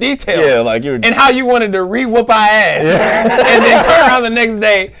very detailed. Yeah, like you were. And how you wanted to re-whoop our ass. And then turn around the next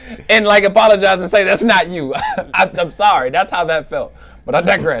day and, like, apologize and say, that's not you. I'm sorry. That's how that felt. But I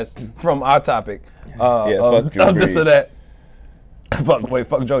digress from our topic. Fuck Drew of this Brees. or that.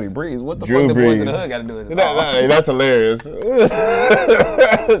 Fuck Jody Breeze. What the Drew fuck the boys in the Brees. hood got to do with it? That's hilarious.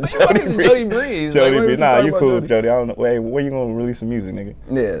 Jody Breeze. Jody Like, what Breeze. you Nah, talking you about cool, Jody? Jody. I don't know. Wait, where you gonna release some music, nigga?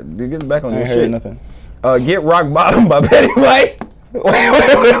 Yeah, get back on I your ain't shit. heard nothing. Get Rock Bottom by Betty White. Wait,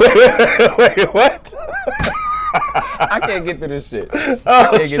 what? I can't get through this shit.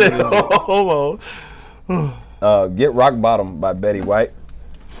 Oh, get shit. through this Hold on. Get Rock Bottom by Betty White.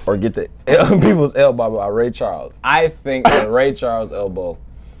 Or get the People's Elbow by Ray Charles. I think the Ray Charles elbow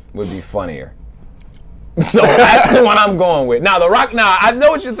would be funnier. So that's the one I'm going with. Now I know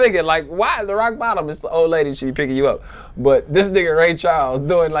what you're thinking. Like, why the Rock Bottom? It's the old lady, she picking you up. But this nigga Ray Charles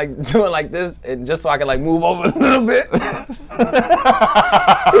doing like this, and just so I can like move over a little bit.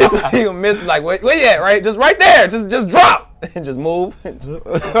 He'll miss like where you at, right? Just right there. Just drop and just move. Doesn't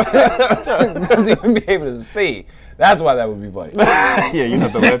even be able to see. That's why that would be funny. Yeah, you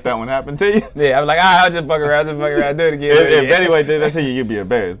have to let that one happen to you. Yeah, I'm like, I'll just fuck around, do it again. If Betty White did that to you, you'd be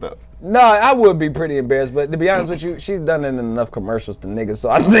embarrassed though. No, I would be pretty embarrassed, but to be honest with you, she's done it in enough commercials to niggas,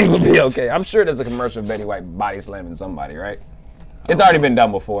 so I think we'll be okay. I'm sure there's a commercial of Betty White body slamming somebody, right? It's already been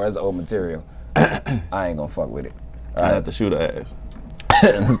done before. It's old material. I ain't gonna fuck with it. I have to shoot her ass.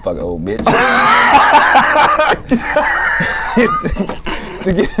 This fucking old bitch.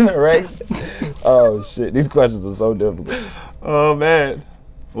 To get in the race. Oh shit, these questions are so difficult. Oh man.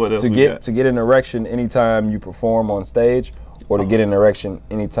 What else To we get got? to get an erection anytime you perform on stage, or to get an erection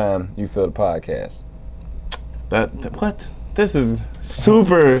anytime you film the podcast. What? This is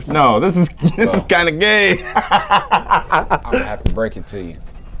super. No, this is kind of gay. I'm gonna have to break it to you.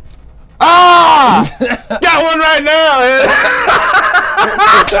 Ah! Got one right now.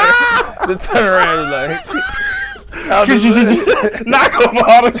 Just turn around and like. Knock over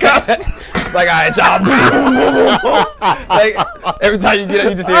all the cups. It's like, all right, y'all. Like, every time you get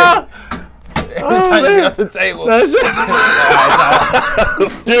up, you just hear. Every time you get off the table. That's just,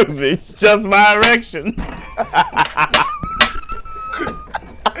 excuse me, it's just my erection.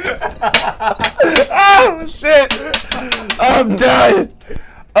 Oh shit! I'm dying.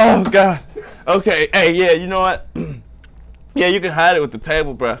 Oh god. Okay. Hey, yeah. You know what? Yeah, you can hide it with the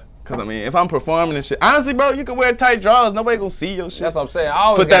table, bro. Cause I mean, if I'm performing and shit, honestly, bro, you can wear tight drawers. Nobody gonna see your shit. That's what I'm saying. I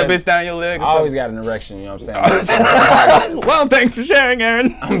always Put that bitch down your leg. Or I always something. got an erection, you know what I'm saying? Well, thanks for sharing,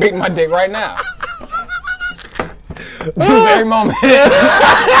 Aaron. I'm beating my dick right now. This very moment.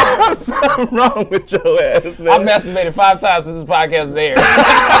 Something wrong with your ass, man. I've masturbated 5 times since this podcast is aired.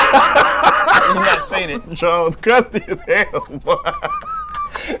 You've not seen it. Charles crusty as hell, boy.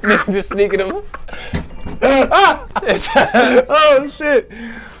 Nigga just sneaking them. Oh shit.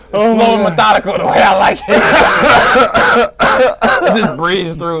 Oh, Slow and methodical the way I like it. Just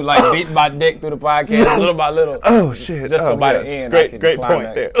breeze through, like beating my dick through the podcast little by little. Oh shit. Just so by the end, I can Great point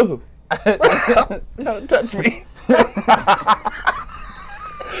climax. there. Ooh. Don't touch me.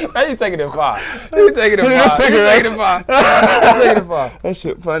 Now you taking it far. You taking it far. You taking it far. You taking it far. That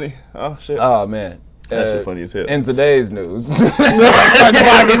shit funny. Oh shit. Oh man. That shit funny as hell. In today's news. Start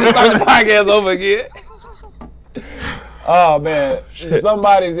the podcast over again. Oh man,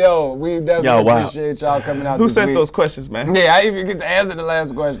 somebody's we definitely wow. appreciate y'all coming out. Who this sent week. those questions, man? Yeah, I even get to answer the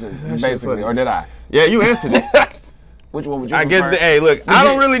last question, basically, funny. or did I? Yeah, you answered it. Which one would you? I guess prefer? hey, look, I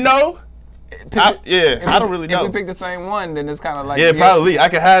don't really know. I don't really If know. we pick the same one, then it's kind of like Yeah, probably. I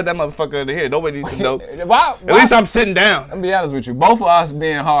can hide that motherfucker under here. Nobody needs to know. Why? At least I'm sitting down. I'm be honest with you. Both of us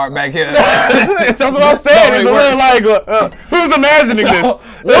being hard back here. That's what I'm saying. It's a little like, who's imagining this?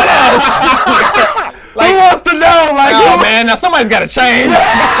 What else? Who wants to know? Like, Oh man, now somebody's got to change.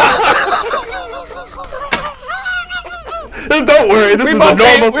 Don't worry. This is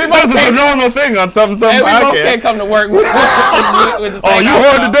a normal thing on some And we both podcast. can't come to work with the same Oh, you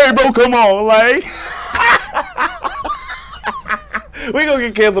outfit. hard today, bro? Come on, like. We gonna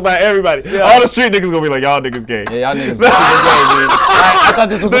get canceled by everybody. Yeah. All the street niggas gonna be like, y'all niggas gay. Yeah, y'all niggas super gay, dude. I thought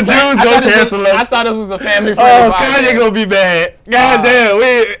this was The Jews gonna cancel us. I thought this was a family friendly Oh, Kanye gonna be mad. God damn,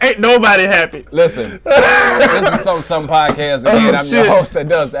 we ain't nobody happy. Listen, this is some podcast again. I'm your shit. host that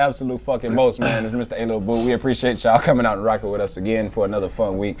does the absolute fucking most, man. It's Mr. A Lil Boo. We appreciate y'all coming out and rocking with us again for another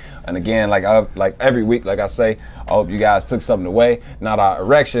fun week. And again, like every week, like I say, I hope you guys took something away, not our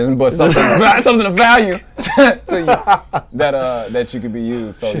erections, but something of value to you that you could be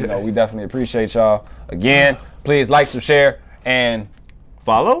used. So you know, we definitely appreciate y'all. Again, please like, share, and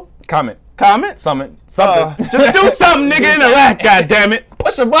Follow, comment. something. Something. Just do something, nigga. Interact, goddammit.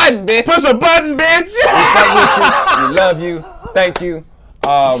 Push a button, bitch. Push a button, bitch. We love you. Thank you.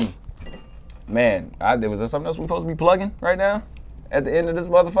 Man, was there something else we're supposed to be plugging right now at the end of this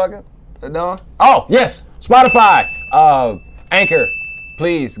motherfucker? No? Oh, yes. Spotify. Anchor.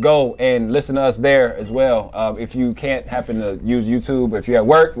 Please go and listen to us there as well. If you can't happen to use YouTube, if you're at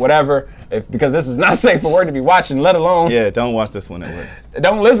work, whatever, because this is not safe for work to be watching, let alone. Yeah, don't watch this one at work.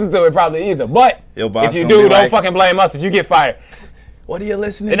 Don't listen to it probably either. But Your boss if you gonna do, be don't like, fucking blame us if you get fired. What are you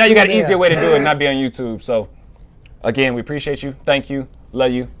listening And now to? you got an easier way to do it and not be on YouTube. So, again, we appreciate you. Thank you.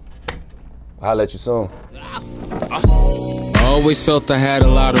 Love you. I'll holler at you soon. I always felt I had a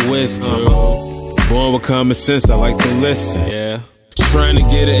lot of wisdom. Born with common sense, I like to listen. Yeah. Trying to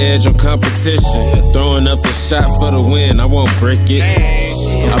get an edge on competition. Throwing up a shot for the win, I won't break it.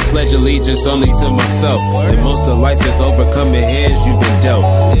 I pledge allegiance only to myself. And most of life is overcoming hands you've been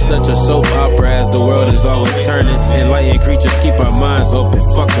dealt. Such a soap opera as the world is always turning. Enlightened creatures keep our minds open,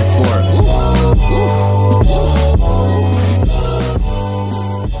 fucking for it.